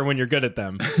 much better when you're good at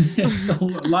them. It's a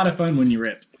lot of fun when you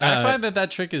rip. I find that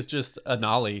trick is just a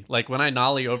nollie. Like when I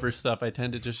nollie over stuff, I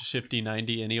tend to just shifty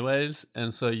 90 anyways,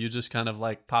 and so you just kind of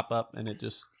like pop up and it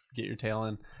just get your tail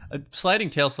in.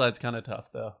 Sliding tail slide's kind of tough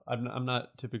though. I'm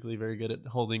not typically very good at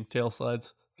holding tail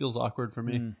slides. Feels awkward for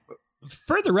me.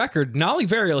 For the record, nollie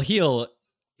varial heel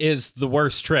is the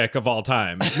worst trick of all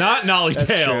time. Not nollie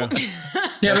tail. true.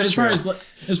 Yeah, but That's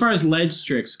as far as ledge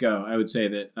tricks go, I would say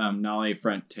that nollie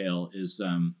front tail is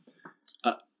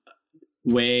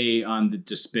way on the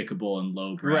despicable and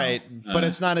lowbrow. Right, but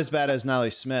it's not as bad as Nollie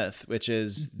Smith, which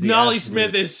is the Nollie absolute-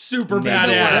 Smith is super The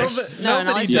badass. No,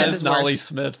 Nollie Smith Does is Nollie worse.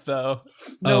 Smith though?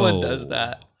 No one does Oh.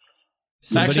 that.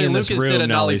 Somebody Actually, in this Lucas room, did a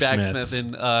nollie Nollie backsmith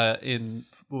Smiths. in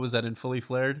what was that in Fully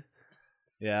Flared?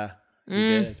 Yeah, he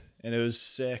did, and it was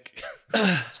sick.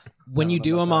 When you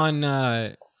do them on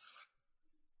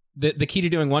the key to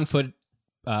doing 1 foot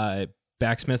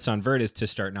backsmiths on vert is to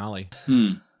start nollie.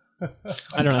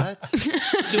 I don't know. What?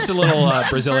 Just a little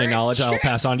Brazilian knowledge I'll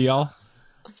pass on to y'all.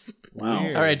 Wow.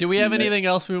 Weird. All right, do we have anything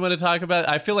else we want to talk about?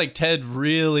 I feel like Ted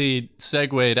really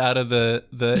segued out of the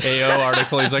AO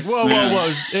article. He's like,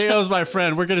 whoa, AO's my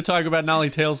friend. We're going to talk about nollie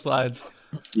tail slides.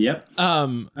 Yep.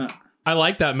 I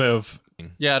like that move.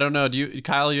 Yeah, I don't know.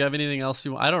 Kyle, you have anything else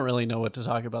you want? I don't really know what to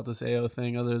talk about this AO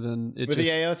thing other than it With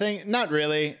just... the AO thing? Not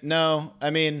really. No,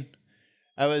 I mean,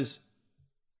 I was.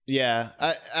 Yeah,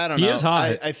 I don't know. He is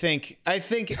hot. I think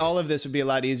all of this would be a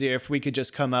lot easier if we could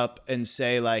just come up and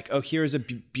say like, oh, here's a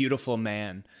beautiful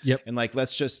man. Yep. And like,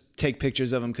 let's just take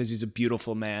pictures of him because he's a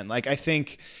beautiful man. Like, I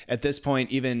think at this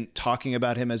point, even talking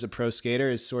about him as a pro skater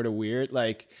is sort of weird.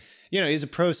 Like, you know, he's a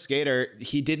pro skater.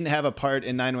 He didn't have a part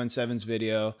in 917's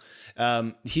video.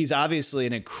 He's obviously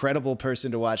an incredible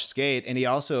person to watch skate, and he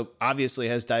also obviously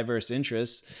has diverse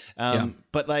interests.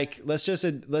 But like, let's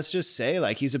just say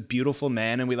like he's a beautiful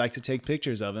man, and we like to take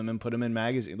pictures of him and put him in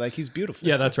magazine. Like, he's beautiful.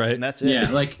 Yeah, that's right. And that's it. Yeah,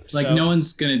 like So- no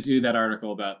one's gonna do that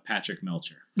article about Patrick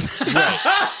Melcher.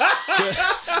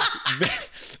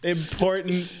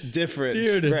 Important difference.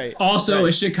 Dude. Right. Also,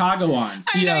 a Chicagoan.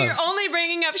 I know Yeah. you're only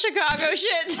bringing up Chicago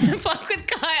shit to fuck with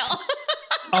Kyle.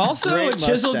 Also, Great a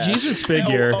chiseled mustache. Jesus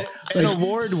figure. An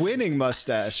award-winning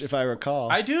mustache, if I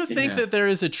recall. I do think Yeah. that there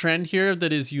is a trend here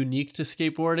that is unique to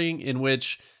skateboarding in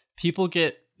which people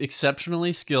get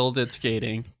exceptionally skilled at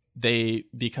skating. They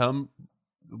become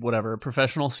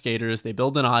professional skaters. They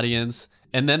build an audience,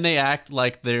 and then they act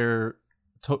like they're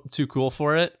too cool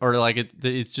for it, or like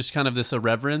it's just kind of this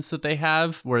irreverence that they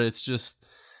have, where it's just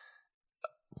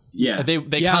Yeah. they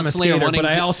Yeah, I'm a constantly are skater, wanting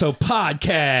but I to. also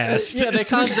podcast. Yeah,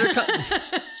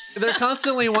 they're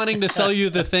constantly wanting to sell you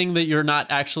the thing that you're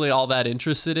not actually all that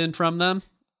interested in from them.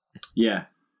 Yeah.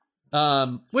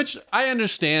 Which I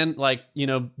understand, like, you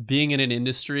know, being in an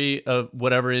industry of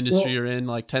whatever industry Well, you're in,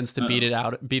 like, tends to beat it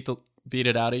out of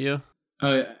you.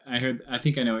 Oh, I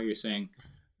think I know what you're saying.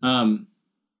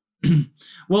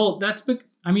 Well,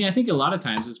 I think a lot of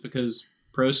times it's because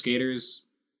pro skaters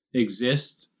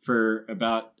exist for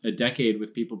about a decade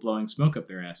with people blowing smoke up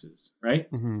their asses, right?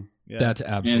 Yeah. That's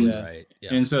absolutely And- right.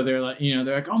 Yeah. And so they're like,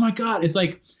 oh my God, it's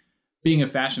like being a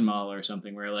fashion model or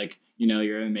something where like, you know,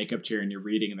 you're in a makeup chair and you're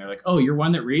reading and they're like, oh, you're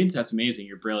one that reads? That's amazing.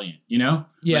 You're brilliant. You know?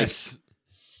 Yes.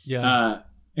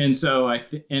 And so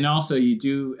and also you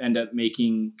do end up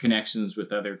making connections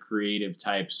with other creative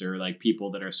types or like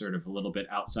people that are sort of a little bit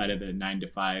outside of the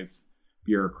 9-to-5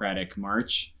 bureaucratic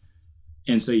march.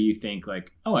 And so you think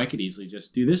like, oh, I could easily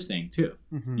just do this thing too,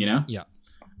 you know? Yeah.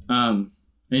 And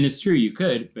it's true you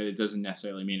could, but it doesn't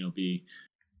necessarily mean it'll be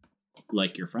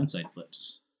like your frontside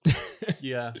flips.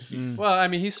 Yeah. Well, I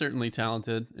mean, he's certainly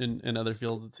talented in other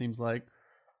fields, it seems like.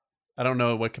 I don't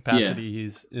know what capacity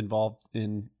he's involved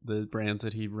in the brands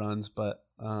that he runs, but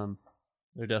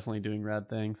they're definitely doing rad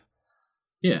things.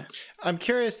 Yeah. I'm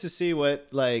curious to see what,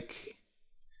 like,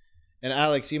 and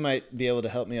Alex, you might be able to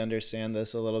help me understand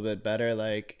this a little bit better.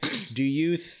 Like, do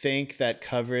you think that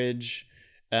coverage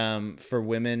for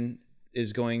women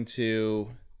is going to,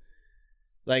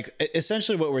 like,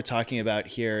 essentially what we're talking about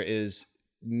here is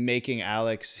making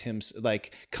Alex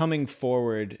like coming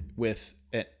forward with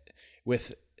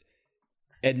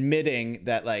admitting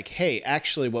that like, hey,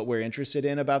 actually what we're interested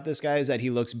in about this guy is that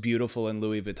he looks beautiful in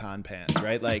Louis Vuitton pants,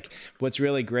 right? Like what's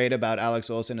really great about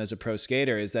Alex Olsen as a pro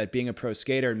skater is that being a pro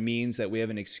skater means that we have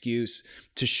an excuse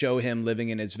to show him living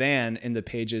in his van in the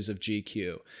pages of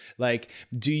GQ. Like,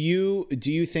 do you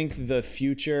think the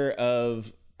future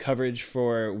of coverage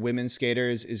for women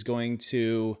skaters is going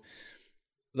to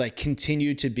like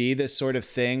continue to be this sort of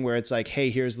thing where it's like,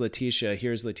 hey, here's Letitia,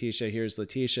 here's Letitia, here's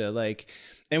Letitia, like,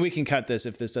 and we can cut this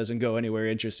if this doesn't go anywhere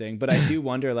interesting, but I do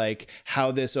wonder like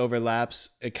how this overlaps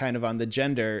kind of on the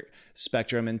gender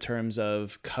spectrum in terms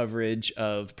of coverage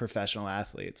of professional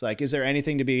athletes. Like, is there any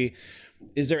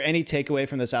takeaway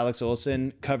from this Alex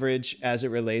Olsen coverage as it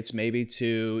relates maybe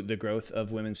to the growth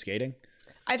of women's skating?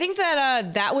 I think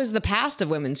that that was the past of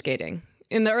women's skating.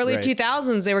 In the early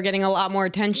 2000s, they were getting a lot more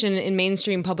attention in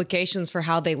mainstream publications for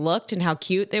how they looked and how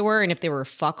cute they were and if they were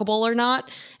fuckable or not.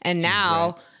 And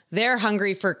now they're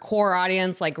hungry for core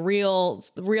audience, like real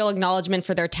acknowledgement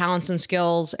for their talents and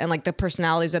skills and like the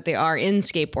personalities that they are in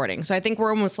skateboarding. So I think we're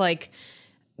almost like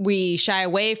we shy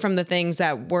away from the things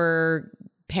that were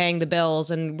paying the bills,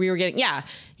 and we were getting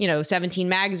 17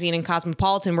 magazine and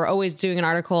Cosmopolitan were always doing an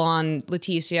article on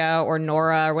Leticia or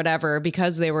Nora or whatever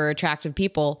because they were attractive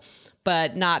people,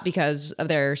 but not because of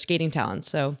their skating talents.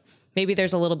 So maybe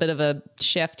there's a little bit of a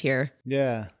shift here.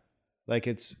 Yeah. Like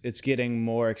it's getting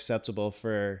more acceptable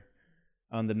for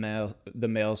on the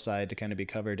male side to kind of be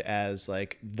covered as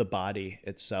like the body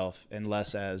itself and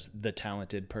less as the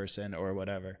talented person or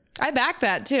whatever. I back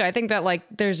that too. I think that like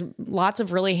there's lots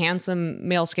of really handsome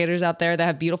male skaters out there that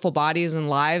have beautiful bodies and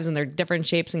lives and they're different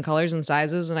shapes and colors and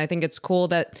sizes. And I think it's cool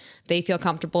that they feel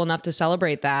comfortable enough to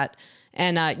celebrate that.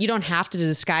 And you don't have to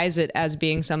disguise it as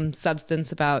being some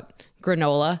substance about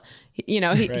granola. You know,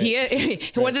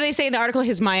 what did they say in the article?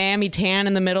 His Miami tan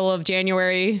in the middle of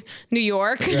January, New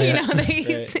York. Right. You know,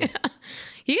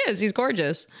 he's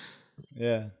gorgeous.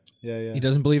 Yeah. He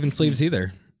doesn't believe in sleeves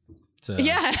either. So.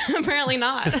 Yeah, apparently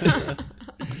not.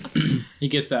 He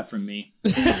gets that from me.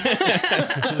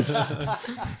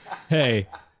 Hey,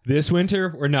 this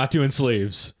winter we're not doing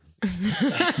sleeves.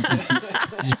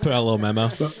 Just put out a little memo.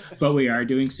 But we are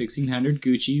doing 1,600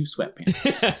 Gucci sweatpants.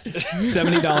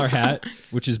 $70 hat,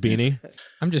 which is beanie.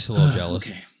 I'm just a little jealous.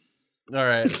 Okay. All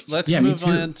right, let's move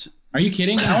on. Are you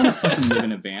kidding? I want to fucking live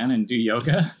in a van and do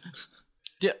yoga.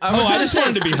 I just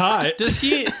wanted to be hot. Does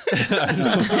he?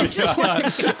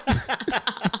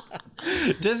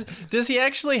 Does he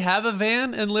actually have a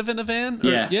van and live in a van?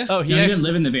 Yeah. Oh, he doesn't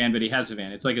live in the van, but he has a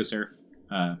van. It's like a surf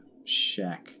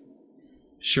shack.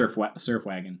 Surf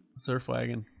wagon. Surf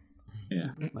wagon. Yeah.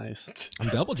 Nice. I'm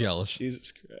double jealous.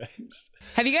 Jesus Christ.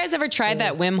 Have you guys ever tried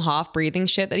that Wim Hof breathing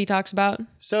shit that he talks about?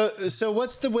 So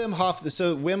what's the Wim Hof?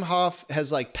 So Wim Hof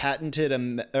has like patented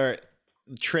or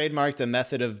trademarked a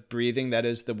method of breathing that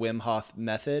is the Wim Hof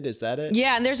method. Is that it?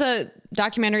 Yeah, and there's a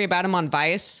documentary about him on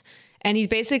Vice, and he's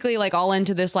basically like all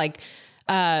into this like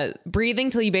breathing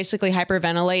till you basically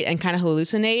hyperventilate and kind of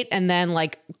hallucinate, and then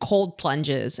like cold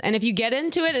plunges. And if you get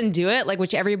into it and do it, like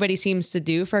which everybody seems to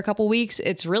do for a couple weeks,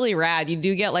 it's really rad. You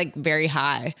do get like very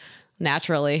high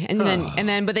naturally, and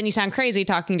then you sound crazy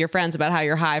talking to your friends about how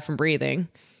you're high from breathing.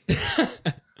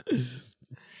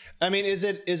 I mean, is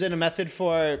it a method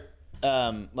for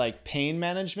like pain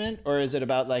management, or is it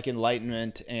about like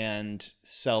enlightenment and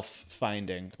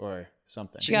self-finding or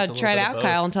something? You gotta try it out,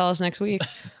 Kyle, and tell us next week.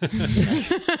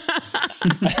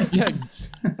 Yeah.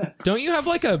 Don't you have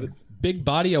like a big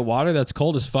body of water that's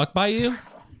cold as fuck by you?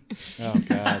 Oh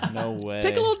God, no way.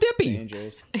 Take a little dippy.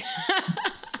 Dangerous.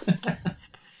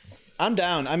 I'm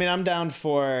down. I mean, I'm down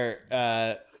for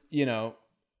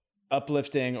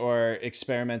uplifting or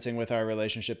experimenting with our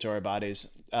relationship to our bodies.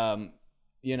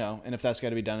 You know, and if that's got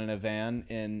to be done in a van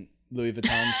in Louis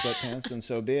Vuitton sweatpants, then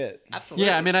so be it. Absolutely.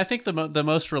 Yeah, I mean, I think the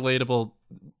most relatable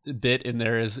bit in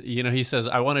there is, you know, he says,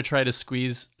 I want to try to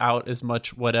squeeze out as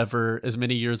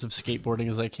many years of skateboarding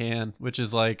as I can, which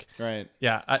is like, Right.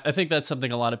 yeah, I think that's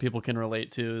something a lot of people can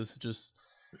relate to, is just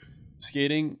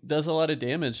skating does a lot of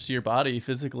damage to your body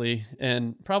physically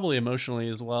and probably emotionally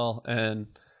as well. And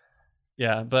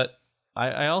yeah, but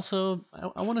I also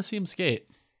want to see him skate.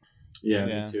 Yeah,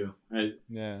 Yeah. me too.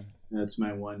 Yeah. That's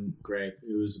my one gripe.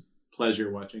 It was a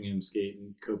pleasure watching him skate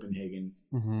in Copenhagen,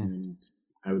 and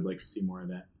I would like to see more of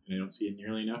that. And I don't see it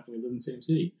nearly enough when we live in the same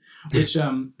city, which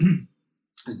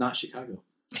is not Chicago.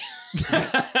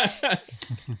 That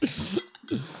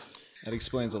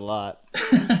explains a lot.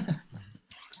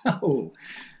 Oh,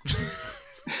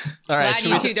 All right, Glad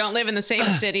you two don't live in the same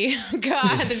city.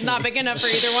 God, it's not big enough for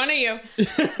either one of you.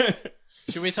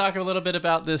 should we talk a little bit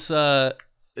about this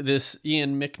this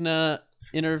Ian Mickna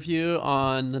interview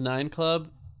on the 9 Club?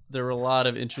 There were a lot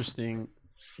of interesting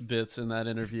bits in that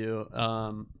interview,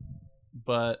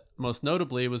 but most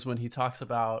notably was when he talks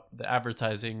about the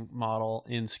advertising model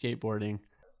in skateboarding.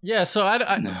 Yeah, so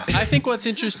I think what's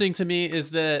interesting to me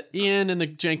is that Ian and the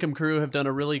Jenkem crew have done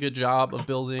a really good job of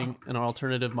building an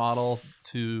alternative model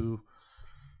to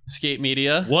skate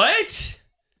media. What?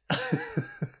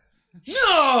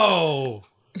 No.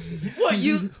 What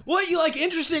you like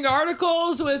interesting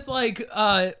articles with like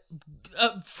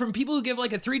from people who give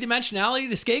like a 3-dimensionality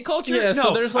to skate culture? Yeah, no,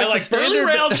 so there's like I like the burly standard-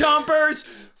 rail chompers,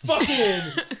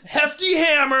 fucking hefty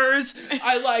hammers.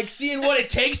 I like seeing what it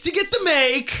takes to get the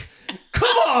make.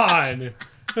 Come on.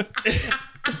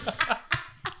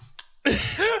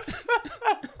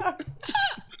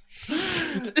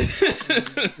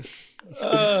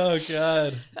 Oh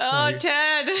God. Oh,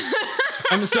 Ted.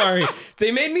 I'm sorry.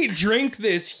 They made me drink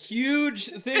this huge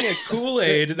thing of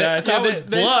Kool-Aid that I thought was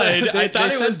blood. I I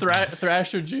thought it was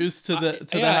Thrasher juice to the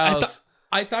yeah, house.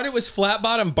 I thought it was flat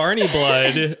bottom Barney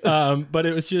blood, but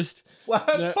it was just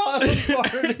Flat bottom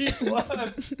Barney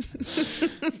blood.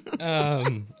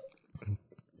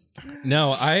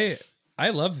 No, I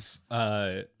love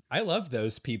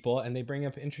those people, and they bring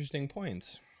up interesting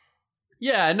points.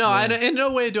 Yeah, no, in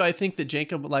no way do I think that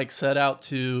Jenkem like set out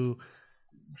to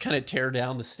kind of tear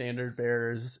down the standard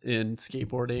bearers in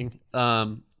skateboarding,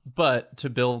 but to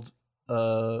build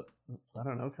I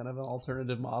don't know, kind of an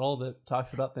alternative model that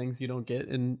talks about things you don't get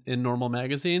in normal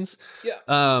magazines.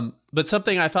 Yeah. But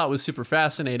something I thought was super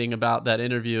fascinating about that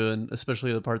interview, and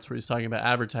especially the parts where he's talking about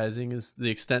advertising, is the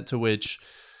extent to which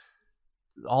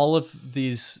all of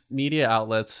these media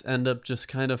outlets end up just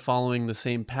kind of following the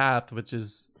same path, which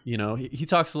is, you know, he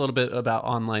talks a little bit about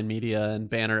online media and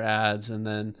banner ads, and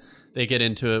then they get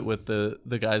into it with the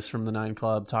guys from the 9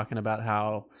 Club talking about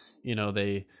how, you know,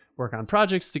 they work on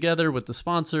projects together with the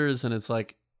sponsors, and it's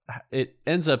like it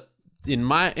ends up in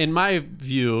my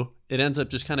view, it ends up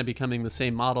just kind of becoming the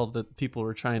same model that people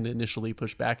were trying to initially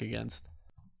push back against.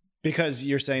 Because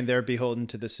you're saying they're beholden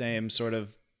to the same sort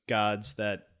of gods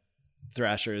that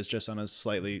Thrasher is, just on a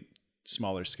slightly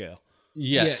smaller scale.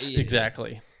 Yes, Yeah.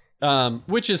 exactly.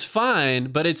 Which is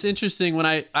fine, but it's interesting when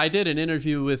I did an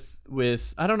interview with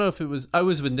I don't know if I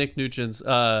was with Nick Nugents,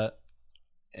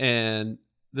 and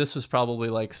this was probably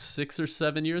like 6 or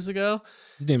 7 years ago.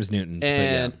 His name is Newtons.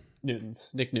 And but yeah.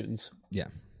 Nick Newtons. Yeah.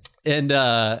 And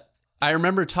I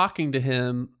remember talking to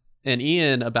him and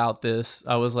Ian about this.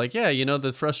 I was like, yeah, you know,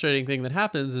 the frustrating thing that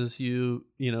happens is you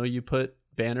put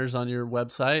banners on your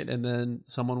website, and then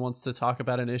someone wants to talk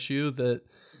about an issue that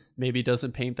maybe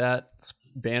doesn't paint that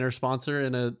banner sponsor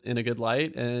in a good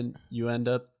light, and you end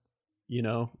up, you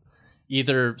know,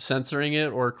 either censoring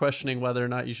it or questioning whether or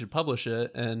not you should publish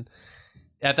it. And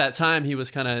at that time, he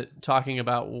was kind of talking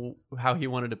about how he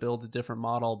wanted to build a different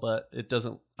model, but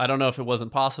I don't know if it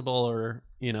wasn't possible, or,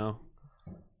 you know,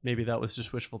 maybe that was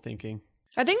just wishful thinking.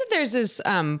 I think that there's this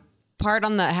part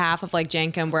on the half of like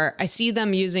Jenkem where I see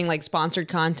them using like sponsored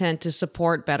content to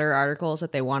support better articles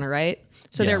that they want to write.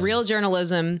 So Yes. their real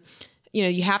journalism, you know,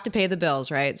 you have to pay the bills,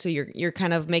 right? So you're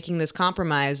kind of making this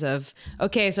compromise of,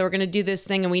 okay, so we're going to do this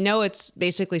thing, and we know it's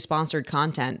basically sponsored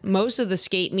content. Most of the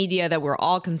skate media that we're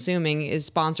all consuming is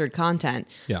sponsored content.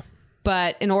 Yeah.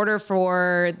 But in order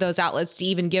for those outlets to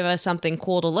even give us something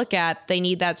cool to look at, they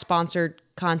need that sponsored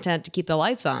content to keep the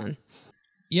lights on.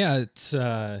 Yeah, it's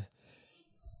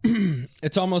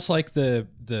it's almost like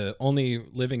the Only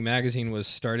Living magazine was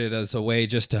started as a way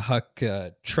just to huck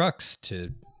trucks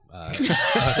to a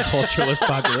culturalist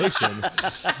population.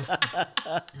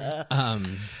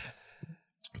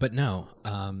 But no.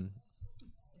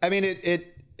 I mean,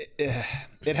 it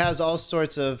it has all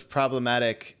sorts of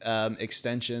problematic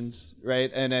extensions,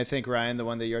 right? And I think, Ryan, the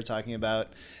one that you're talking about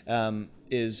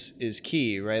is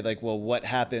key, right? Like, well, what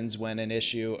happens when an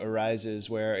issue arises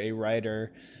where a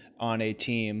writer on a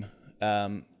team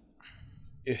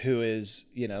who is,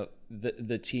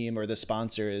 the team or the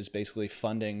sponsor is basically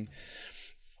funding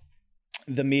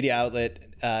the media outlet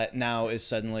now is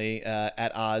suddenly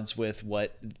at odds with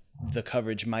what the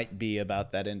coverage might be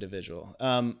about that individual.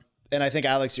 And I think,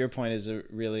 Alex, your point is a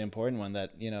really important one,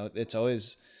 that, it's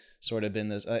always sort of been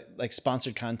this, like,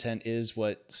 sponsored content is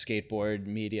what skateboard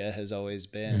media has always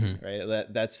been, right?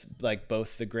 That's like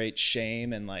both the great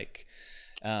shame and like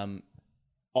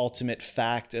ultimate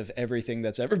fact of everything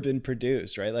that's ever been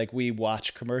produced, right? Like, we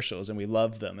watch commercials and we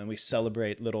love them, and we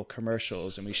celebrate little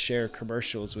commercials, and we share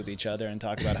commercials with each other and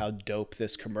talk about how dope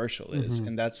this commercial is.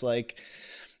 And that's like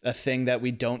a thing that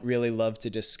we don't really love to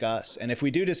discuss. And if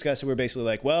we do discuss it, we're basically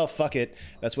like, well, fuck it.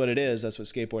 That's what it is. That's what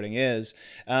skateboarding is.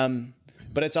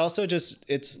 But it's also just,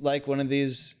 it's like one of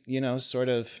these, sort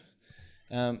of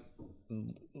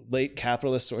late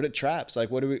capitalist sort of traps.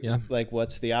 Like, what do we, like,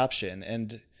 what's the option?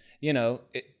 And,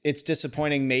 it's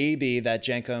disappointing maybe that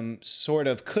Jenkem sort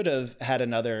of could have had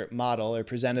another model or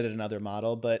presented another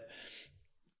model, but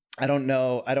I don't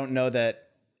know that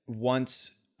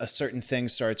once a certain thing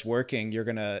starts working, you're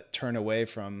going to turn away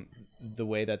from the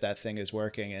way that thing is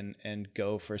working and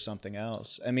go for something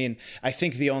else. I mean, I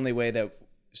think the only way that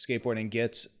skateboarding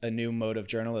gets a new mode of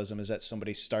journalism is that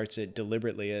somebody starts it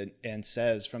deliberately and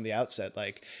says from the outset,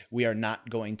 like, we are not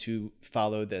going to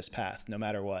follow this path no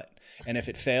matter what. And if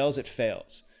it fails, it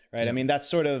fails. Right. I mean, that's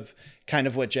sort of kind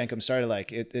of what Jenkem started.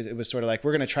 Like, it was sort of like,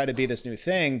 we're going to try to be this new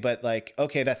thing, but like,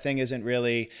 okay, that thing isn't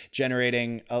really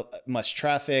generating much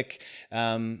traffic.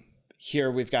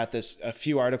 Here we've got a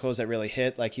few articles that really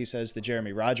hit, like he says, the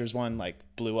Jeremy Rogers one, like,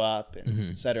 blew up, and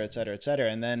et cetera, et cetera, et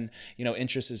cetera. And then,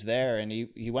 interest is there, and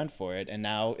he went for it, and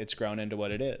now it's grown into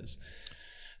what it is.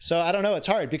 So I don't know. It's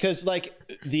hard because, like,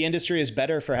 the industry is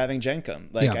better for having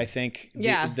Jenkem. Like, I think the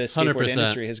skateboard 100%.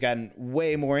 industry has gotten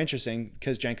way more interesting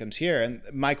because Jenkem's here. And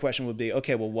my question would be,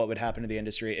 okay, well, what would happen to the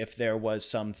industry if there was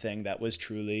something that was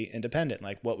truly independent?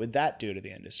 Like, what would that do to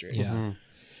the industry? Yeah.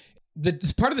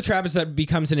 The part of the trap is that it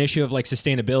becomes an issue of like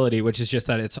sustainability, which is just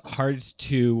that it's hard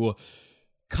to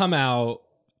come out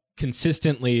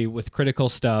consistently with critical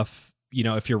stuff.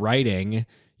 If you're writing,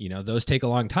 those take a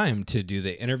long time to do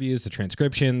the interviews, the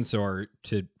transcriptions, or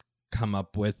to come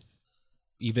up with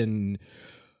even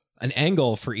an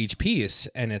angle for each piece.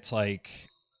 And it's like,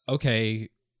 okay,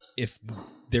 if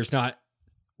there's not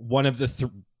one of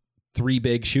the three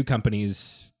big shoe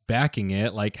companies backing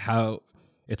it, like, how...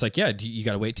 It's like, yeah, you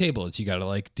got to wait tables. You got to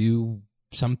like do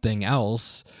something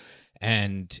else.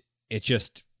 And it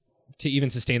just, to even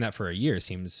sustain that for a year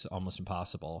seems almost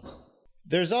impossible.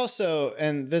 There's also,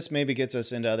 and this maybe gets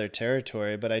us into other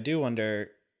territory, but I do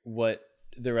wonder what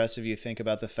the rest of you think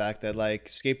about the fact that, like,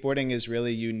 skateboarding is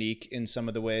really unique in some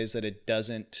of the ways that it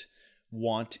doesn't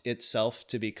want itself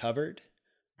to be covered.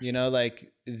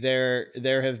 Like, there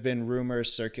have been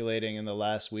rumors circulating in the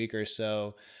last week or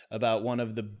so about one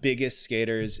of the biggest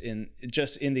skaters in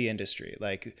the industry.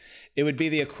 Like, it would be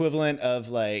the equivalent of,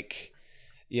 like,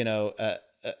 a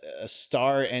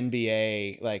star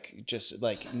NBA, like,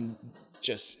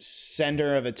 just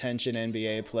center of attention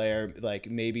NBA player, like,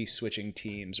 maybe switching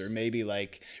teams, or maybe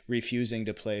like refusing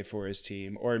to play for his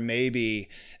team, or maybe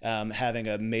having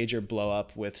a major blow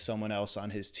up with someone else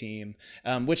on his team,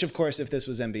 which of course, if this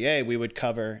was NBA, we would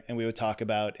cover and we would talk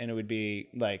about, and it would be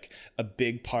like a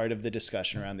big part of the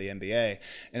discussion around the NBA.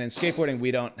 And in skateboarding, we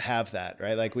don't have that,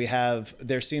 right? Like,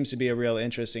 there seems to be a real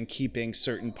interest in keeping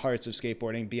certain parts of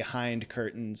skateboarding behind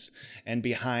curtains and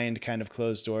behind kind of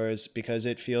closed doors because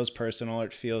it feels personal.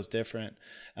 It feels different.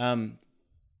 And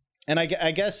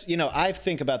I guess, I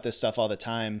think about this stuff all the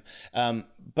time.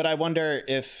 But I wonder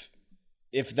if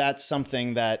that's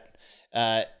something that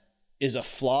is a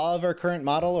flaw of our current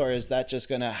model, or is that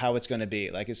just how it's going to be?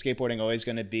 Like, is skateboarding always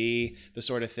going to be the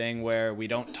sort of thing where we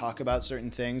don't talk about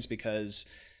certain things because,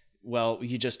 well,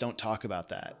 you just don't talk about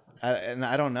that? And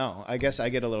I don't know. I guess I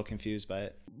get a little confused by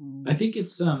it. I think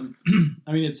it's I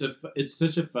mean, it's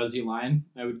such a fuzzy line,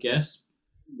 I would guess,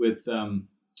 with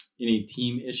any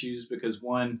team issues, because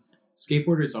one,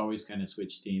 skateboarders always kind of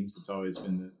switch teams. It's always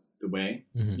been the way,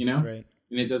 Right.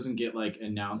 And it doesn't get like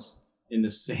announced in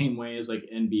the same way as like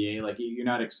NBA. Like, you're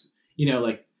not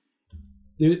like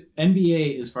the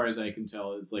NBA, as far as I can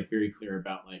tell, is like very clear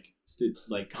about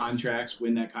like contracts,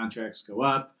 when that contracts go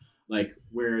up, like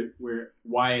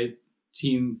why a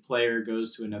team player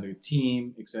goes to another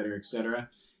team, et cetera, et cetera.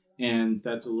 And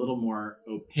that's a little more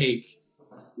opaque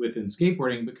within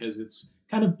skateboarding because it's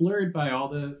kind of blurred by all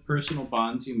the personal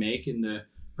bonds you make and the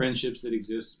friendships that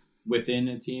exist within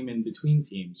a team and between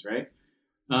teams, right?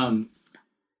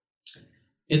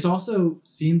 It also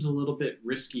seems a little bit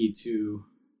risky to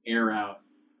air out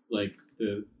like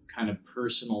the kind of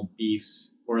personal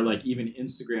beefs or like even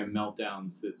Instagram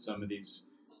meltdowns that some of these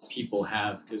people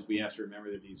have, because we have to remember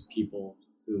that these people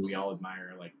who we all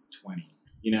admire are like 20,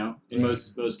 in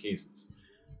most cases.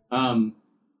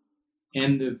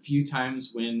 And the few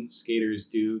times when skaters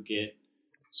do get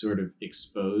sort of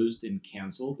exposed and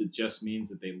canceled, it just means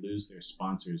that they lose their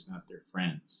sponsors, not their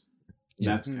friends.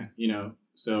 Yeah. That's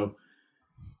so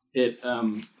it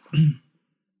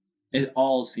it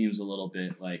all seems a little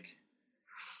bit like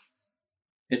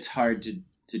it's hard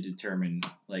to determine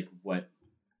like what.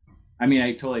 I mean,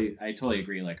 I totally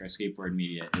agree. Like our skateboard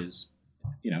media is,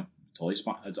 totally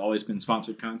it's always been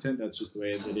sponsored content. That's just the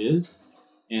way it is.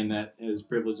 And that has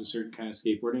privileged a certain kind of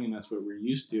skateboarding, and that's what we're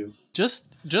used to.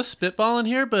 Just spitballing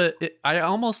here, but I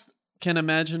almost can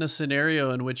imagine a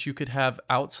scenario in which you could have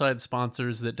outside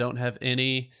sponsors that don't have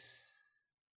any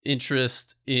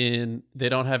interest in, they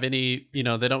don't have any,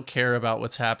 they don't care about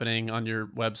what's happening on your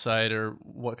website or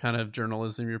what kind of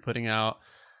journalism you're putting out,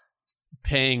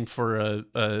 paying for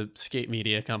a skate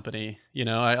media company.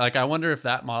 I wonder if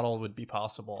that model would be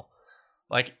possible.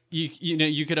 Like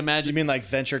you could imagine. You mean like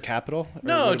venture capital?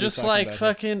 No, just like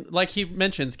fucking like he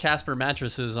mentions Casper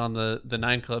mattresses on the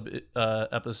 9 Club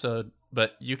episode,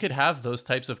 but you could have those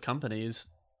types of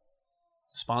companies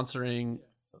sponsoring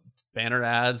banner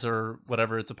ads or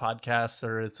whatever. It's a podcast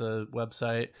or it's a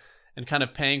website, and kind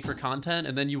of paying for content,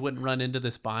 and then you wouldn't run into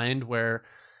this bind where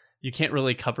you can't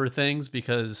really cover things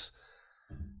because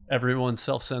everyone's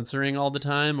self-censoring all the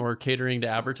time or catering to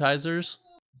advertisers.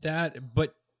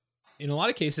 But in a lot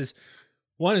of cases,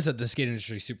 one is that the skate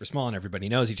industry is super small and everybody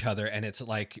knows each other. And it's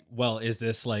like, well, is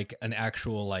this like an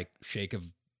actual like shake of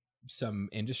some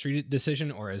industry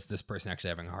decision, or is this person actually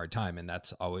having a hard time? And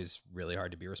that's always really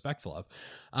hard to be respectful of.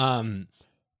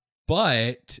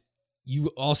 But you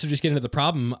also just get into the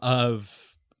problem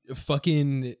of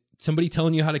fucking somebody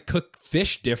telling you how to cook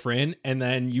fish different, and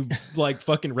then you like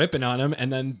fucking ripping on them,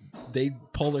 and then they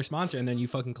pull their sponsor, and then you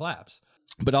fucking collapse.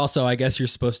 But also, I guess you're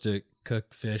supposed to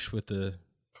cook fish with the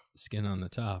skin on the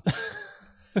top.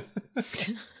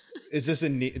 Is this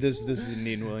this is a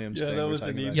Neen Williams thing? That was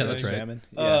a Neen. Yeah, that's right. Salmon?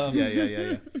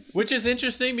 Yeah. Which is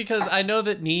interesting because I know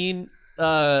that Neen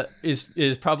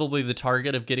is probably the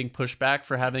target of getting pushback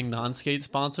for having non-skate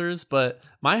sponsors, but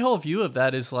my whole view of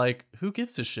that is like, who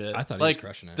gives a shit? I thought he was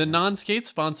crushing it. The non-skate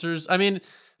sponsors, I mean,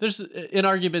 there's an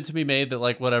argument to be made that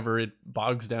like whatever, it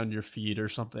bogs down your feet or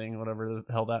something, whatever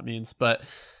the hell that means, but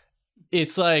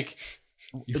it's like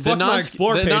you fucked my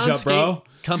Explore page up, bro.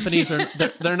 Companies are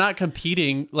they're not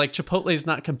competing. Like Chipotle's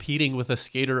not competing with a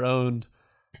skater-owned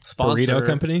sponsor. Burrito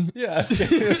company? Yeah.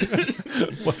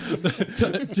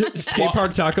 Skate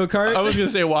park taco cart? I was going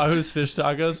to say Wahoo's fish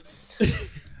tacos.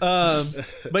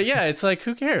 But yeah, it's like,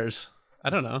 who cares? I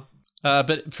don't know.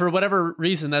 But for whatever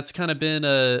reason, that's kind of been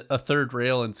a third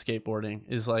rail in skateboarding,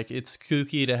 is like it's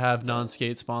kooky to have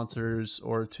non-skate sponsors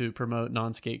or to promote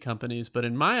non-skate companies. But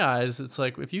in my eyes, it's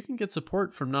like if you can get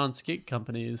support from non-skate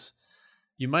companies,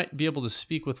 you might be able to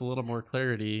speak with a little more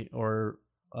clarity or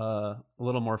a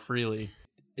little more freely.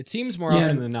 It seems more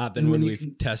often than not than when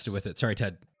we've tested with it. Sorry,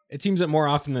 Ted. It seems that more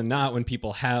often than not when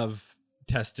people have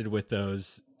tested with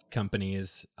those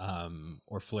companies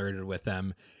or flirted with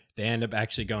them, they end up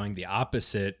actually going the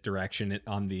opposite direction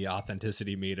on the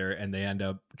authenticity meter, and they end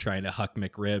up trying to huck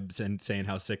McRibs and saying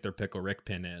how sick their Pickle Rick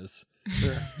pin is.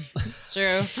 Sure. It's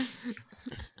true.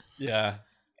 Yeah,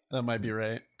 that might be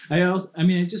right.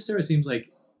 It just sort of seems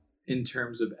like in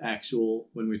terms of actual,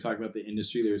 when we talk about the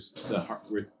industry,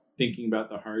 we're thinking about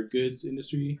the hard goods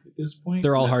industry at this point.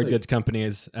 They're all hard goods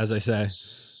companies, as I say.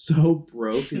 So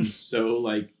broke and so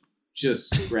like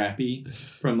just scrappy,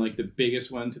 from like the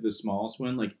biggest one to the smallest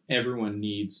one. Like everyone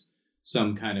needs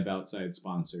some kind of outside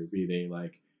sponsor, be they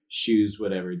like shoes,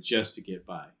 whatever, just to get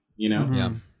by, Mm-hmm.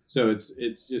 Yeah. So it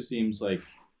just seems like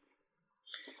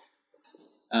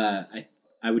I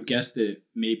would guess that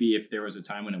maybe if there was a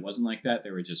time when it wasn't like that,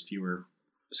 there were just fewer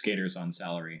skaters on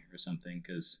salary or something,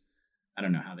 because I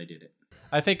don't know how they did it.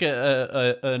 I think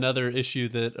another issue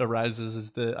that arises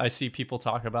is that I see people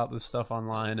talk about this stuff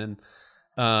online, and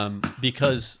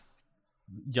because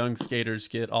young skaters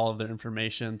get all of their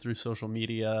information through social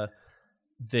media,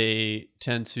 they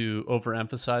tend to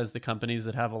overemphasize the companies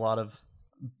that have a lot of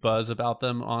buzz about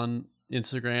them on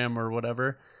Instagram or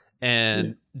whatever.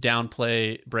 and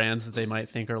downplay brands that they might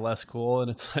think are less cool.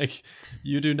 And it's like,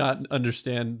 you do not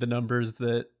understand the numbers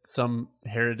that some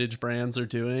heritage brands are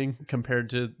doing compared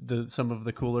to some of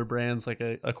the cooler brands like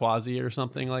a Quasi or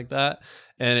something like that.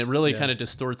 And it really kind of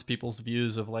distorts people's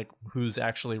views of like who's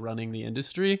actually running the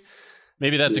industry.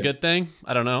 Maybe that's a good thing.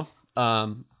 I don't know.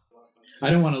 I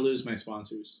don't want to lose my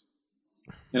sponsors.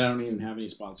 And I don't even have any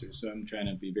sponsors, so I'm trying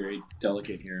to be very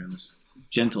delicate here and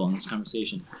gentle in this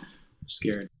conversation. I'm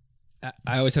scared.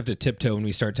 I always have to tiptoe when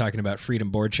we start talking about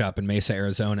Freedom Board Shop in Mesa,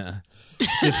 Arizona.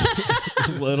 It's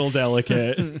a little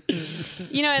delicate.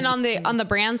 You know, and on the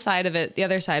brand side of it, the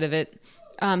other side of it,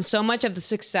 so much of the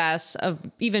success of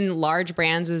even large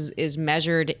brands is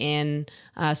measured in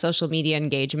social media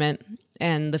engagement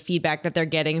and the feedback that they're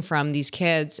getting from these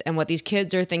kids and what these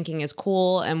kids are thinking is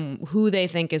cool and who they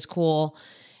think is cool.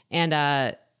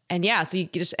 And yeah, so you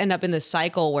just end up in this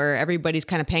cycle where everybody's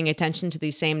kind of paying attention to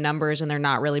these same numbers and they're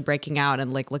not really breaking out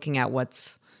and like looking at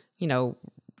what's, you know,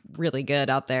 really good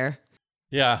out there.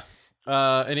 Yeah.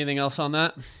 Anything else on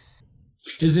that?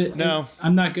 Is it? No.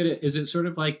 I'm not good at. Is it sort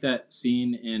of like that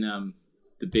scene in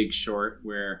The Big Short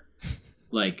where,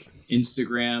 like,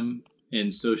 Instagram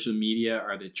and social media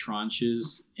are the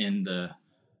tranches in the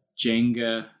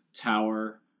Jenga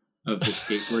tower of the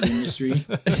skateboard industry,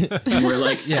 and where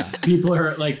like people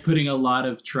are like putting a lot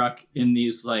of truck in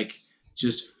these like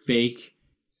just fake,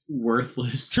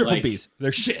 worthless Triple like, Bs.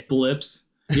 They're shit. blips.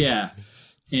 Yeah.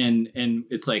 And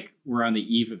it's like we're on the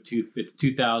eve of it's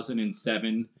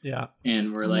 2007. Yeah.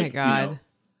 And we're Oh like, my God. you know,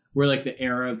 we're like the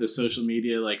era of the social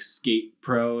media, like Skate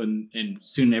Pro, and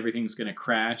soon everything's gonna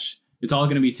crash. It's all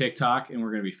gonna be TikTok, and we're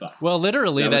gonna be fucked. Well,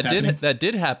 literally, That that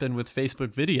did happen with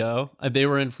Facebook Video. They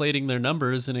were inflating their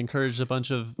numbers and encouraged a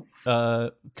bunch of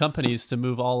companies to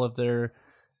move all of their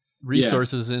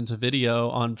resources into video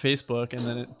on Facebook, and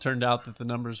then it turned out that the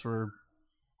numbers were,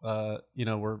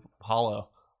 were hollow.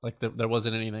 Like there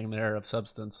wasn't anything there of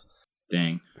substance.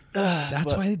 Dang.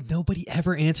 That's why nobody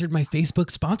ever answered my Facebook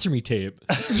sponsor me tape.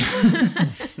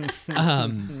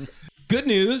 Good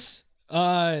news.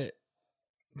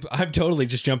 I'm totally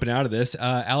just jumping out of this.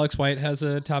 Alex White has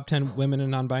a top 10 women and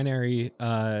non-binary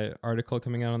article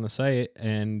coming out on the site,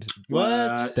 and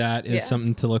What? that is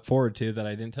something to look forward to that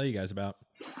I didn't tell you guys about.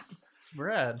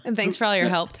 Rad. And thanks for all your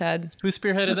help, Ted. Who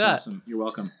spearheaded That's that? awesome. You're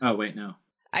welcome. Oh wait, no.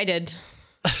 I did.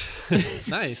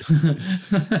 Nice.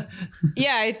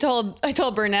 Yeah, I told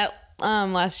Burnett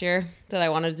last year that I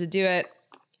wanted to do it,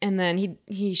 and then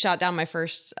he shot down my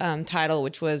first title,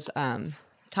 which was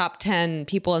top 10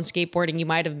 people in skateboarding you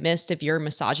might have missed if you're a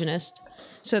misogynist.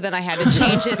 So then I had to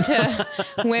change it to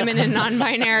women and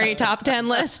non-binary top 10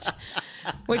 list,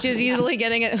 which is easily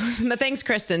getting it. But thanks,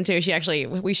 Kristen, too. She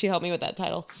helped me with that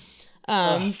title.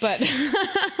 But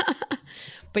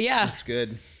yeah, That's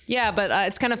good. yeah. But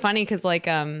it's kind of funny because like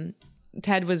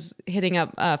Ted was hitting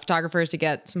up photographers to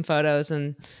get some photos,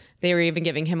 and they were even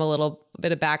giving him a little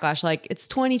bit of backlash. Like, it's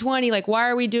 2020. Like, why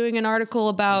are we doing an article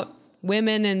about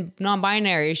women and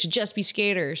non-binary? It should just be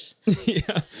skaters.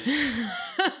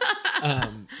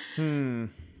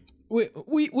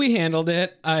 We handled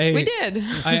it. We did.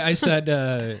 I said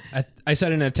I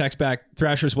said in a text back,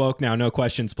 Thrasher's woke now, no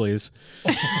questions, please.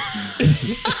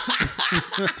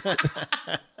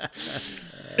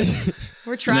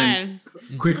 We're trying.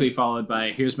 Quickly followed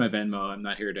by, here's my Venmo. I'm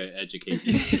not here to educate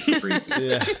you. Free.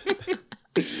 Yeah.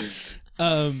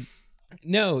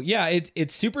 No, yeah,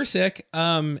 it's super sick.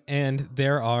 And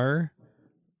there are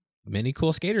many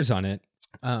cool skaters on it.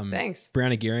 Thanks.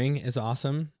 Brianna Gearing is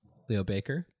awesome. Leo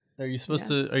Baker. Are you supposed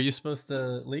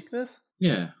to leak this?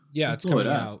 Yeah. Yeah, it's Blow it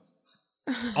coming up. out.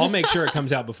 I'll make sure it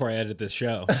comes out before I edit this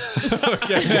show.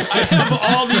 Okay. I have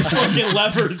all these fucking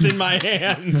levers in my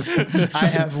hand. I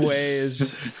have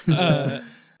ways.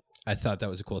 I thought that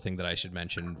was a cool thing that I should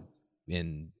mention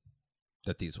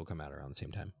that these will come out around the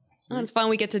same time. Oh, it's fun.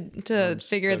 We get to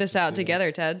figure this out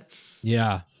together, Ted.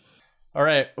 Yeah. All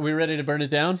right, are we ready to burn it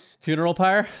down? Funeral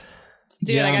pyre? Let's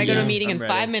do it. I gotta go to a meeting I'm in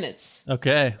ready. 5 minutes.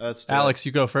 Okay. Let's do Alex,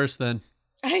 you go first then.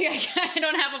 I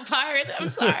don't have a pirate. I'm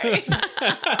sorry.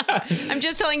 I'm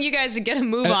just telling you guys to get a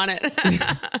move on it.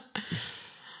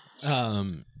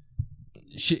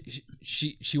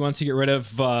 She wants to get rid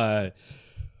of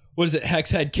what is it? Hex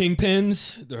head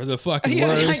kingpins. They're the fucking Yeah,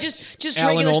 worst. just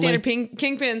Alan regular only. standard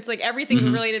kingpins, like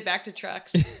everything related back to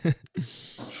trucks.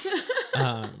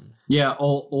 Yeah,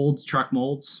 old truck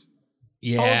molds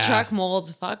Yeah. Old truck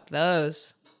molds, fuck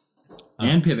those.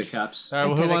 and pivot cups. All right,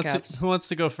 well, And who pivot wants cups. who wants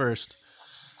to go first?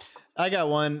 I got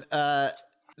one.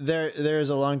 There's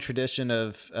a long tradition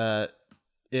of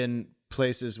in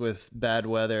places with bad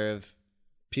weather of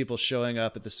people showing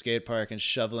up at the skate park and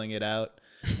shoveling it out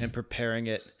and preparing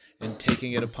it and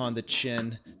taking it upon the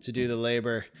chin to do the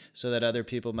labor so that other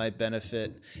people might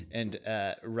benefit and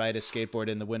ride a skateboard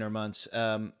in the winter months.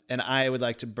 And I would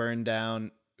like to burn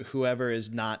down whoever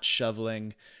is not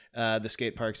shoveling the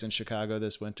skate parks in Chicago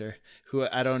this winter. Who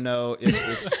I don't know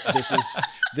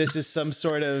if this is some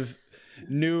sort of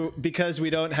new, because we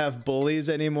don't have bullies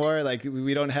anymore. Like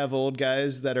we don't have old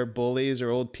guys that are bullies or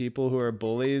old people who are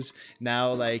bullies.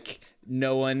 Now, like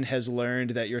no one has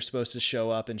learned that you're supposed to show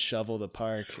up and shovel the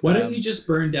park. Why don't you just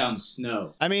burn down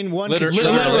snow? I mean, one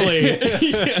Literally.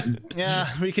 yeah,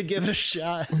 we could give it a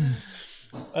shot.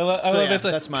 I love yeah, it's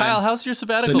like, that's mine. Kyle, how's your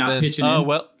sabbatical So not been? pitching Oh in?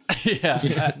 well, yeah.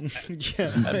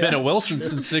 I've been at Wilson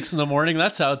since 6 a.m.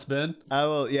 That's how it's been. I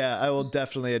will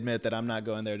definitely admit that I'm not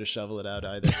going there to shovel it out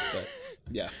either. But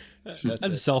yeah, that's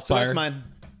it. self-fire. So that's mine.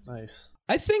 Nice.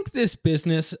 I think this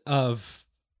business of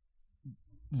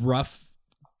rough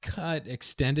cut,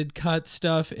 extended cut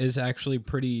stuff is actually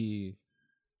pretty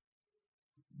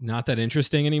not that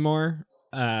interesting anymore.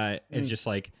 It's just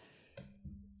like,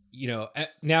 you know,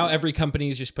 now every company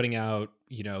is just putting out,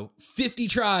 you know, 50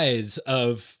 tries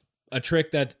of a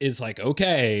trick that is like,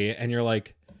 okay. And you're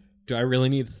like, do I really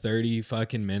need 30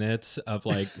 fucking minutes of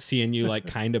like seeing you like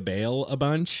kind of bail a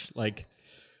bunch? Like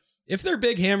if they're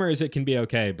big hammers, it can be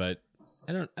okay, but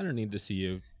I don't need to see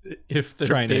you. If they're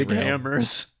Try and big rail.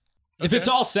 hammers. If it's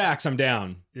all sacks, I'm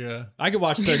down. Yeah. I could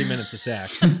watch 30 minutes of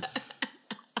sacks.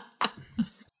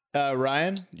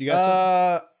 Ryan, you got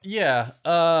some?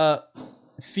 Yeah.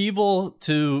 Feeble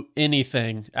to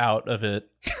anything out of it.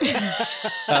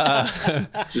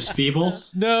 Just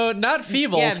feebles? No, not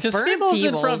feebles, Yeah, because burn feebles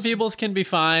and front feebles. feebles can be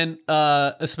fine.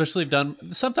 Especially if done.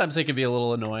 Sometimes they can be a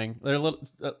little annoying. They're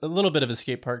a little bit of a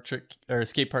skate park trick or a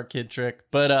skate park kid trick.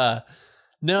 But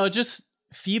no, just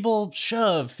feeble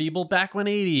shove, feeble back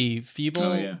 180,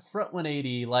 feeble front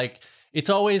 180. Like it's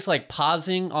always like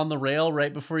pausing on the rail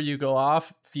right before you go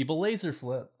off. Feeble laser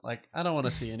flip. Like I don't want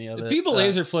to see any of it. Feeble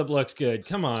laser flip looks good.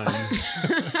 Come on.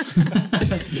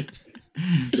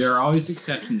 There are always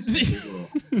exceptions to the rule.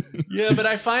 Yeah, but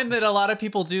I find that a lot of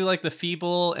people do like the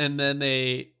feeble and then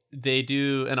they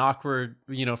do an awkward,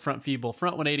 you know, front feeble,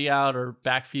 front 180 out or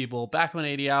back feeble, back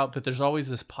 180 out, but there's always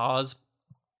this pause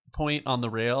point on the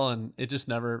rail and it just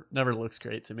never looks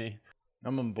great to me.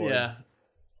 I'm on board. Yeah.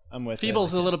 I'm with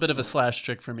Feeble's it. a little bit of a slash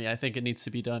trick for me. I think it needs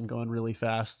to be done going really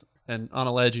fast and on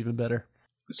a ledge even better.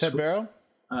 Ted Barrow?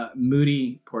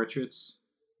 Moody portraits.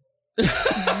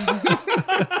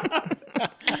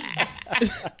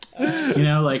 You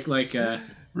know, like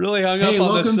Really hung hey, up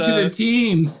on welcome this. to the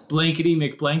team, blankety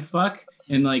McBlankfuck.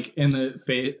 And like in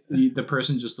the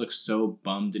person just looks so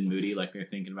bummed and moody, like they're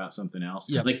thinking about something else.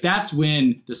 Yep. Like that's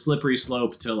when the slippery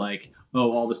slope to like,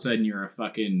 oh, all of a sudden you're a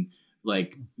fucking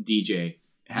like DJ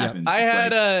happens. I It's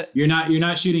had like, you're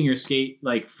not shooting your skate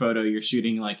like photo. You're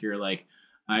shooting like you're like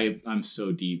I'm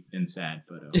so deep and sad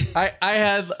photo. I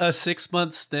had a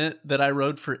 6-month stint that I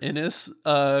rode for Innis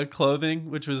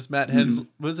clothing, which was Matt Hensley.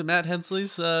 Was it Matt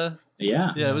Hensley's?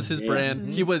 Yeah, Yeah, it was his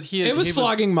brand. He was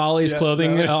flogging Molly's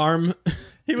clothing arm.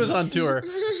 He was on tour.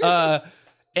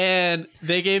 And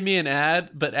they gave me an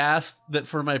ad, but asked that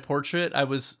for my portrait, I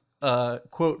was,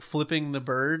 quote, flipping the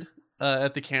bird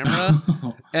at the camera.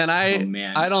 And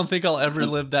man. I don't think I'll ever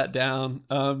live that down.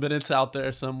 But it's out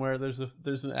there somewhere. There's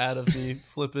an ad of me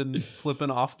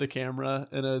flipping off the camera.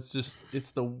 And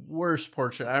it's the worst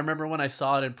portrait. I remember when I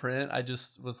saw it in print, I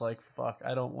just was like, fuck,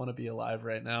 I don't want to be alive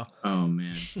right now. Oh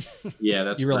man, yeah,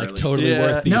 that's You were like gnarly. totally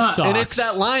worth these socks. And it's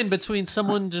that line between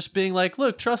someone just being like,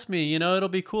 look, trust me, you know, it'll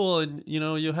be cool. And, you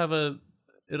know, you'll have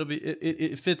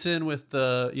it fits in with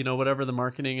the, you know, whatever the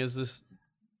marketing is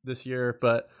this year.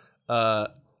 But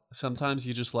sometimes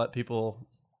you just let people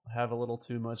have a little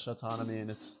too much autonomy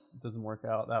and it doesn't work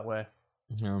out that way.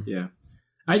 Yeah.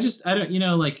 I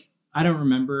don't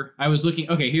remember. I was looking,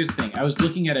 okay, here's the thing. I was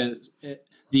looking at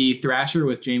the Thrasher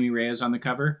with Jamie Reyes on the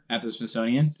cover at the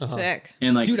Smithsonian. Sick.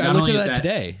 And like, Dude, I not looked only at is that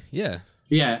today. Yeah.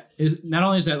 Yeah. Not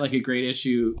only is that like a great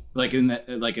issue, like in that,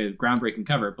 like a groundbreaking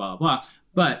cover, blah, blah,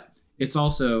 but it's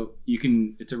also,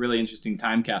 it's a really interesting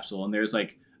time capsule. And there's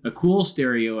like a cool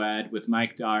stereo ad with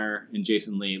Mike Dyer and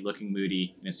Jason Lee looking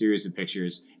moody in a series of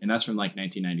pictures. And that's from like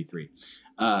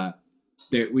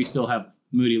 1993. We still have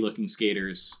moody looking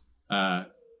skaters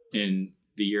in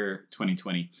the year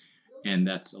 2020. And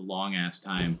that's a long ass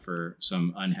time for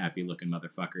some unhappy looking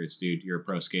motherfuckers. Dude, you're a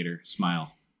pro skater.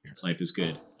 Smile. Life is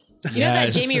good. You know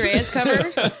that Jamie Reyes cover?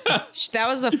 That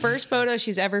was the first photo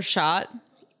she's ever shot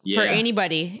for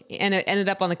anybody, and it ended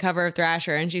up on the cover of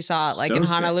Thrasher. And she saw it like So in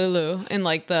sick. Honolulu in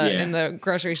like in the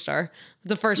grocery store.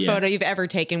 The first photo you've ever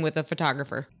taken with a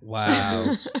photographer.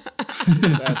 Wow.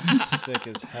 That's sick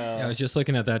as hell. I was just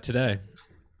looking at that today.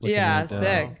 Yeah,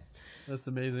 sick. That's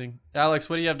amazing. Alex,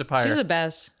 what do you have to pyre? She's the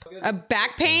best. A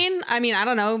back pain? I mean, I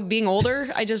don't know. Being older,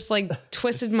 I just like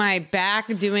twisted my back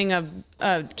doing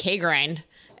a K grind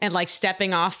and like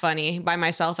stepping off funny by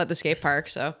myself at the skate park.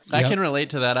 So I can relate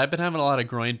to that. I've been having a lot of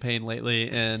groin pain lately,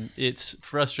 and it's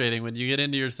frustrating when you get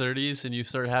into your 30s and you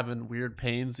start having weird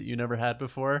pains that you never had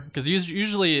before. Because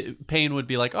usually pain would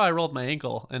be like, oh, I rolled my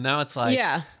ankle, and now it's like,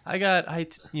 yeah, I got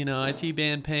IT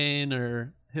band pain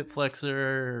or hip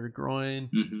flexor or groin.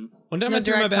 Mm-hmm. One time No I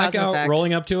threw my direct back cause and out effect.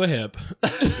 rolling up to a hip.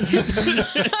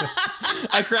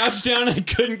 I crouched down and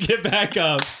couldn't get back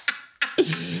up.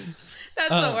 that's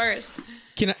the worst.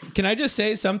 Can I just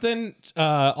say something?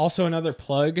 Also, another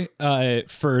plug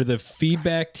for the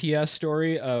feedback TS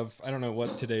story of, I don't know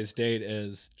what today's date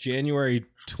is, January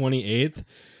 28th.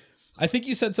 I think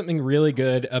you said something really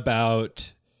good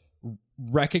about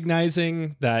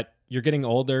recognizing that you're getting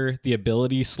older, the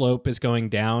ability slope is going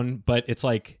down, but it's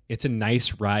like, it's a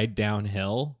nice ride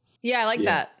downhill. Yeah, I like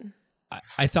that.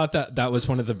 I thought that was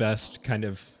one of the best kind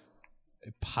of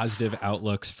positive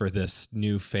outlooks for this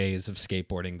new phase of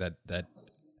skateboarding that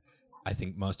I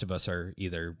think most of us are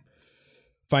either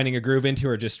finding a groove into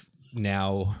or just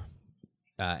now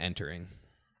entering.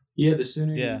 Yeah, the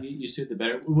sooner Yeah. you suit, the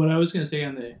better. What I was going to say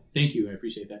thank you, I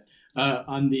appreciate that.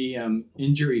 On the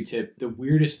injury tip, the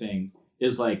weirdest thing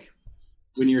is like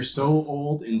when you're so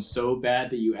old and so bad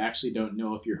that you actually don't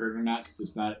know if you're hurt or not because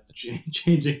it's not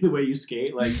changing the way you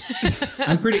skate. Like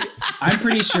I'm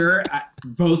pretty sure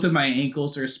both of my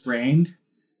ankles are sprained,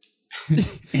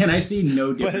 and I see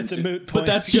no difference. But it's a moot point. But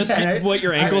that's just what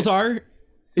your ankles are?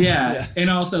 Yeah, and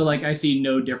also like I see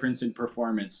no difference in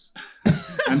performance.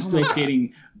 I'm still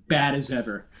skating bad as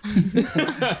ever.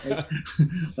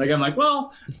 Like I'm like,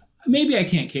 well, maybe I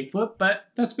can't kickflip, but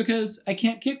that's because I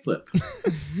can't kickflip.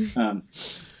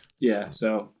 Yeah,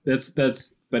 so that's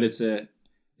but it's a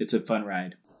fun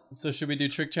ride. So should we do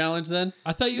trick challenge then?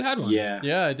 I thought you had one. Yeah.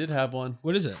 Yeah, I did have one.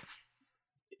 What is it?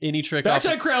 Any trick off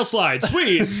Backside crail slide.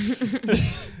 Sweet.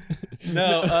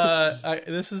 No,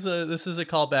 this is a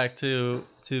callback to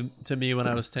me when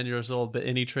I was 10 years old, but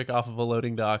any trick off of a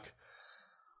loading dock.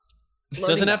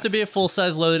 Doesn't have to be a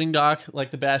full-size loading dock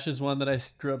like the Bashes one that I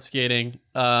grew up skating,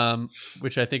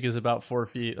 which I think is about 4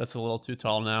 feet. That's a little too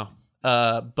tall now.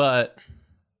 But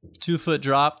 2-foot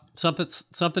drop,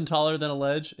 something taller than a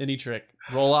ledge, any trick.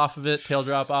 Roll off of it, tail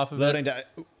drop off of Loading it.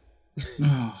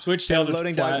 Switch So tail to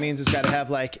loading flat. dock means it's got to have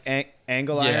like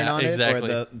angle Yeah, iron on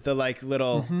exactly. it, or the like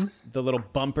little the little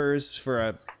bumpers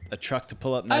for a truck to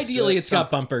pull up next Ideally, to it. it's got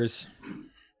bumpers.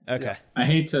 Okay. I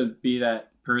hate to be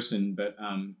that person, but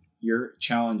your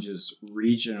challenge is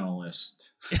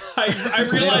regionalist. I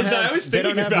realized that. I was They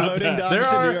don't thinking have about loading that. docks There in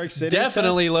New are York City.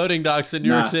 definitely loading docks in New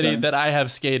York Nah, City son. that I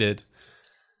have skated.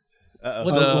 Uh-oh.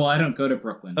 So- Well, I don't go to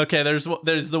Brooklyn. Okay, there's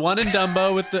the one in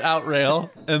Dumbo with the out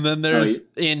rail, and then there's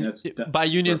that's by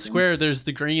Union Brooklyn. Square. There's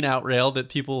the green out rail that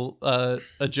people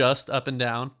adjust up and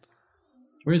down.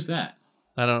 Where's that?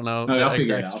 I don't know Oh, the I'll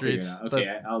figure it exact out. I'll figure it streets, out. but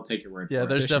Okay, I'll take your word yeah, for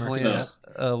there's it. Fish definitely market.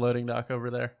 a loading dock over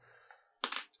there.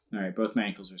 All right, both my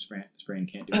ankles are sprained.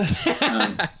 Can't do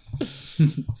it.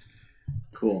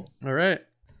 Cool. All right,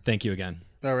 Thank you again.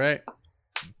 all right.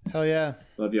 Hell yeah.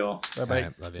 Love y'all. Bye bye. All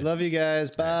right, love you. Love you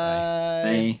guys.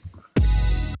 Bye. Bye.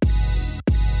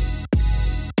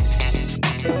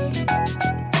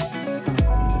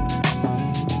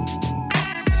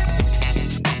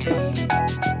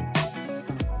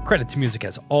 Credits music,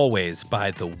 as always, by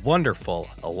the wonderful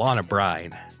Alana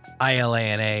Bryan,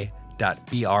 ilana.bryne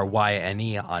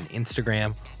on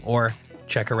Instagram, or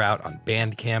check her out on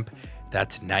Bandcamp.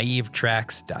 That's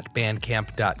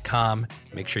naivetracks.bandcamp.com.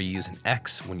 Make sure you use an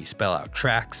X when you spell out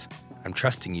tracks. I'm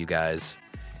trusting you guys.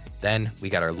 Then we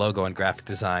got our logo and graphic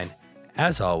design,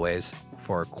 as always,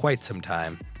 for quite some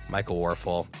time, Michael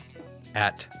Warfel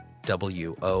at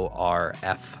WORFUL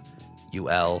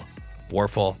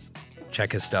Warfel.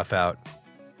 Check his stuff out.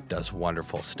 Does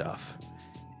wonderful stuff.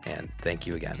 And thank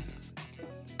you again.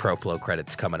 ProFlow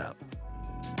credits coming up.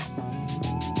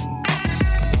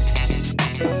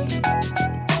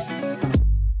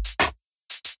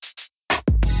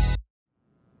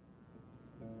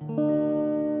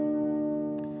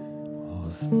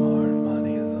 Smart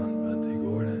money is on Betty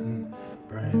Gordon.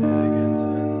 Brian Higgins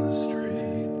in the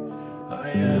street.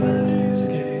 High energy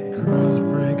skate crews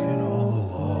breaking all the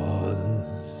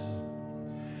laws.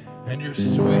 And you're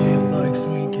sweet like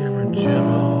sweet Cameron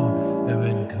Jimmo.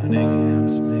 Evan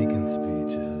Cunningham's making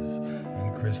speeches.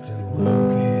 And Kristen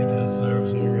Lukey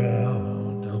deserves a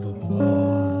round of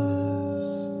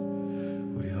applause.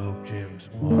 We hope James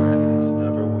Martin's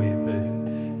never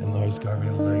weeping in Lars Garvey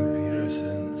Lang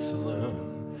Peterson's saloon.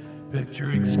 Pick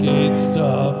Picturing skate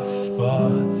stop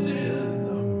spots in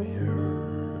the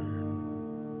mirror.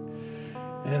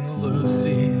 And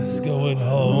Lucy's going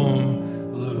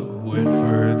home. Luke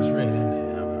Whitford's raining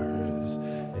hammers.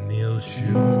 And Neil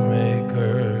Shoemaker's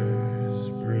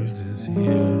bruised his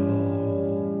heel.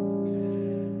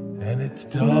 And it's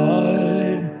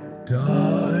dime.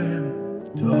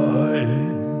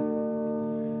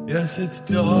 Yes, it's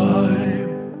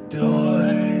dime.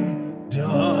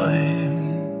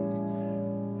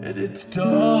 And it's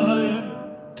dime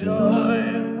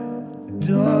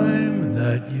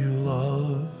that you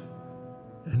love.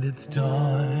 And it's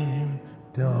dime.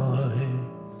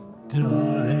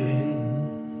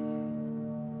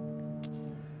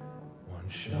 One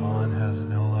Sean has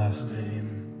no last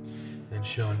name. And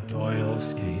Sean Doyle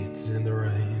skates in the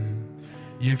rain.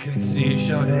 You can see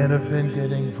Sean Hannafin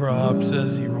getting props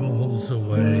as he rolls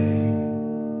away.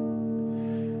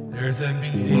 There's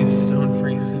NBD, Stone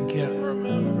Friesen can't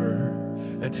remember.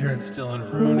 A turnstile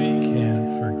and Rooney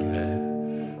can't forget.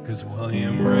 'Cause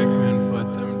William Rickman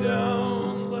put them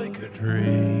down like a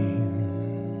dream.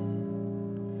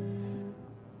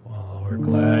 Well, we're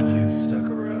glad you stuck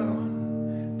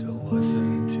around to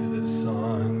listen to this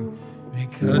song.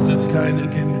 Because it's kinda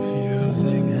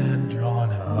confusing and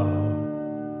drawn out.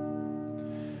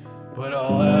 But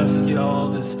I'll ask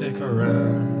y'all to stick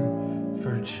around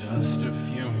for just a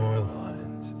few more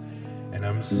lines. And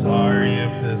I'm sorry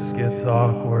if this gets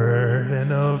awkward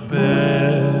in a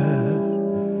bit.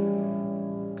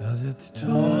 'Cause it's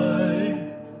time.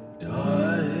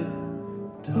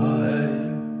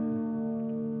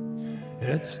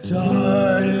 It's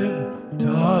time.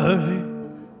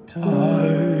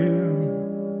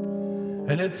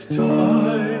 And it's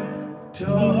time.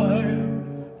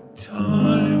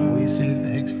 We say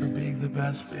thanks for being the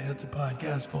best fans a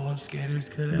podcast full of skaters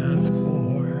could ask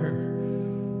for.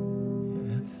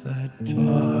 It's that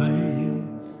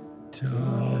time.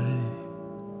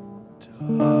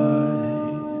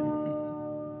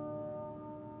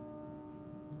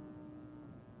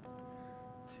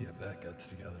 See if that gets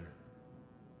together.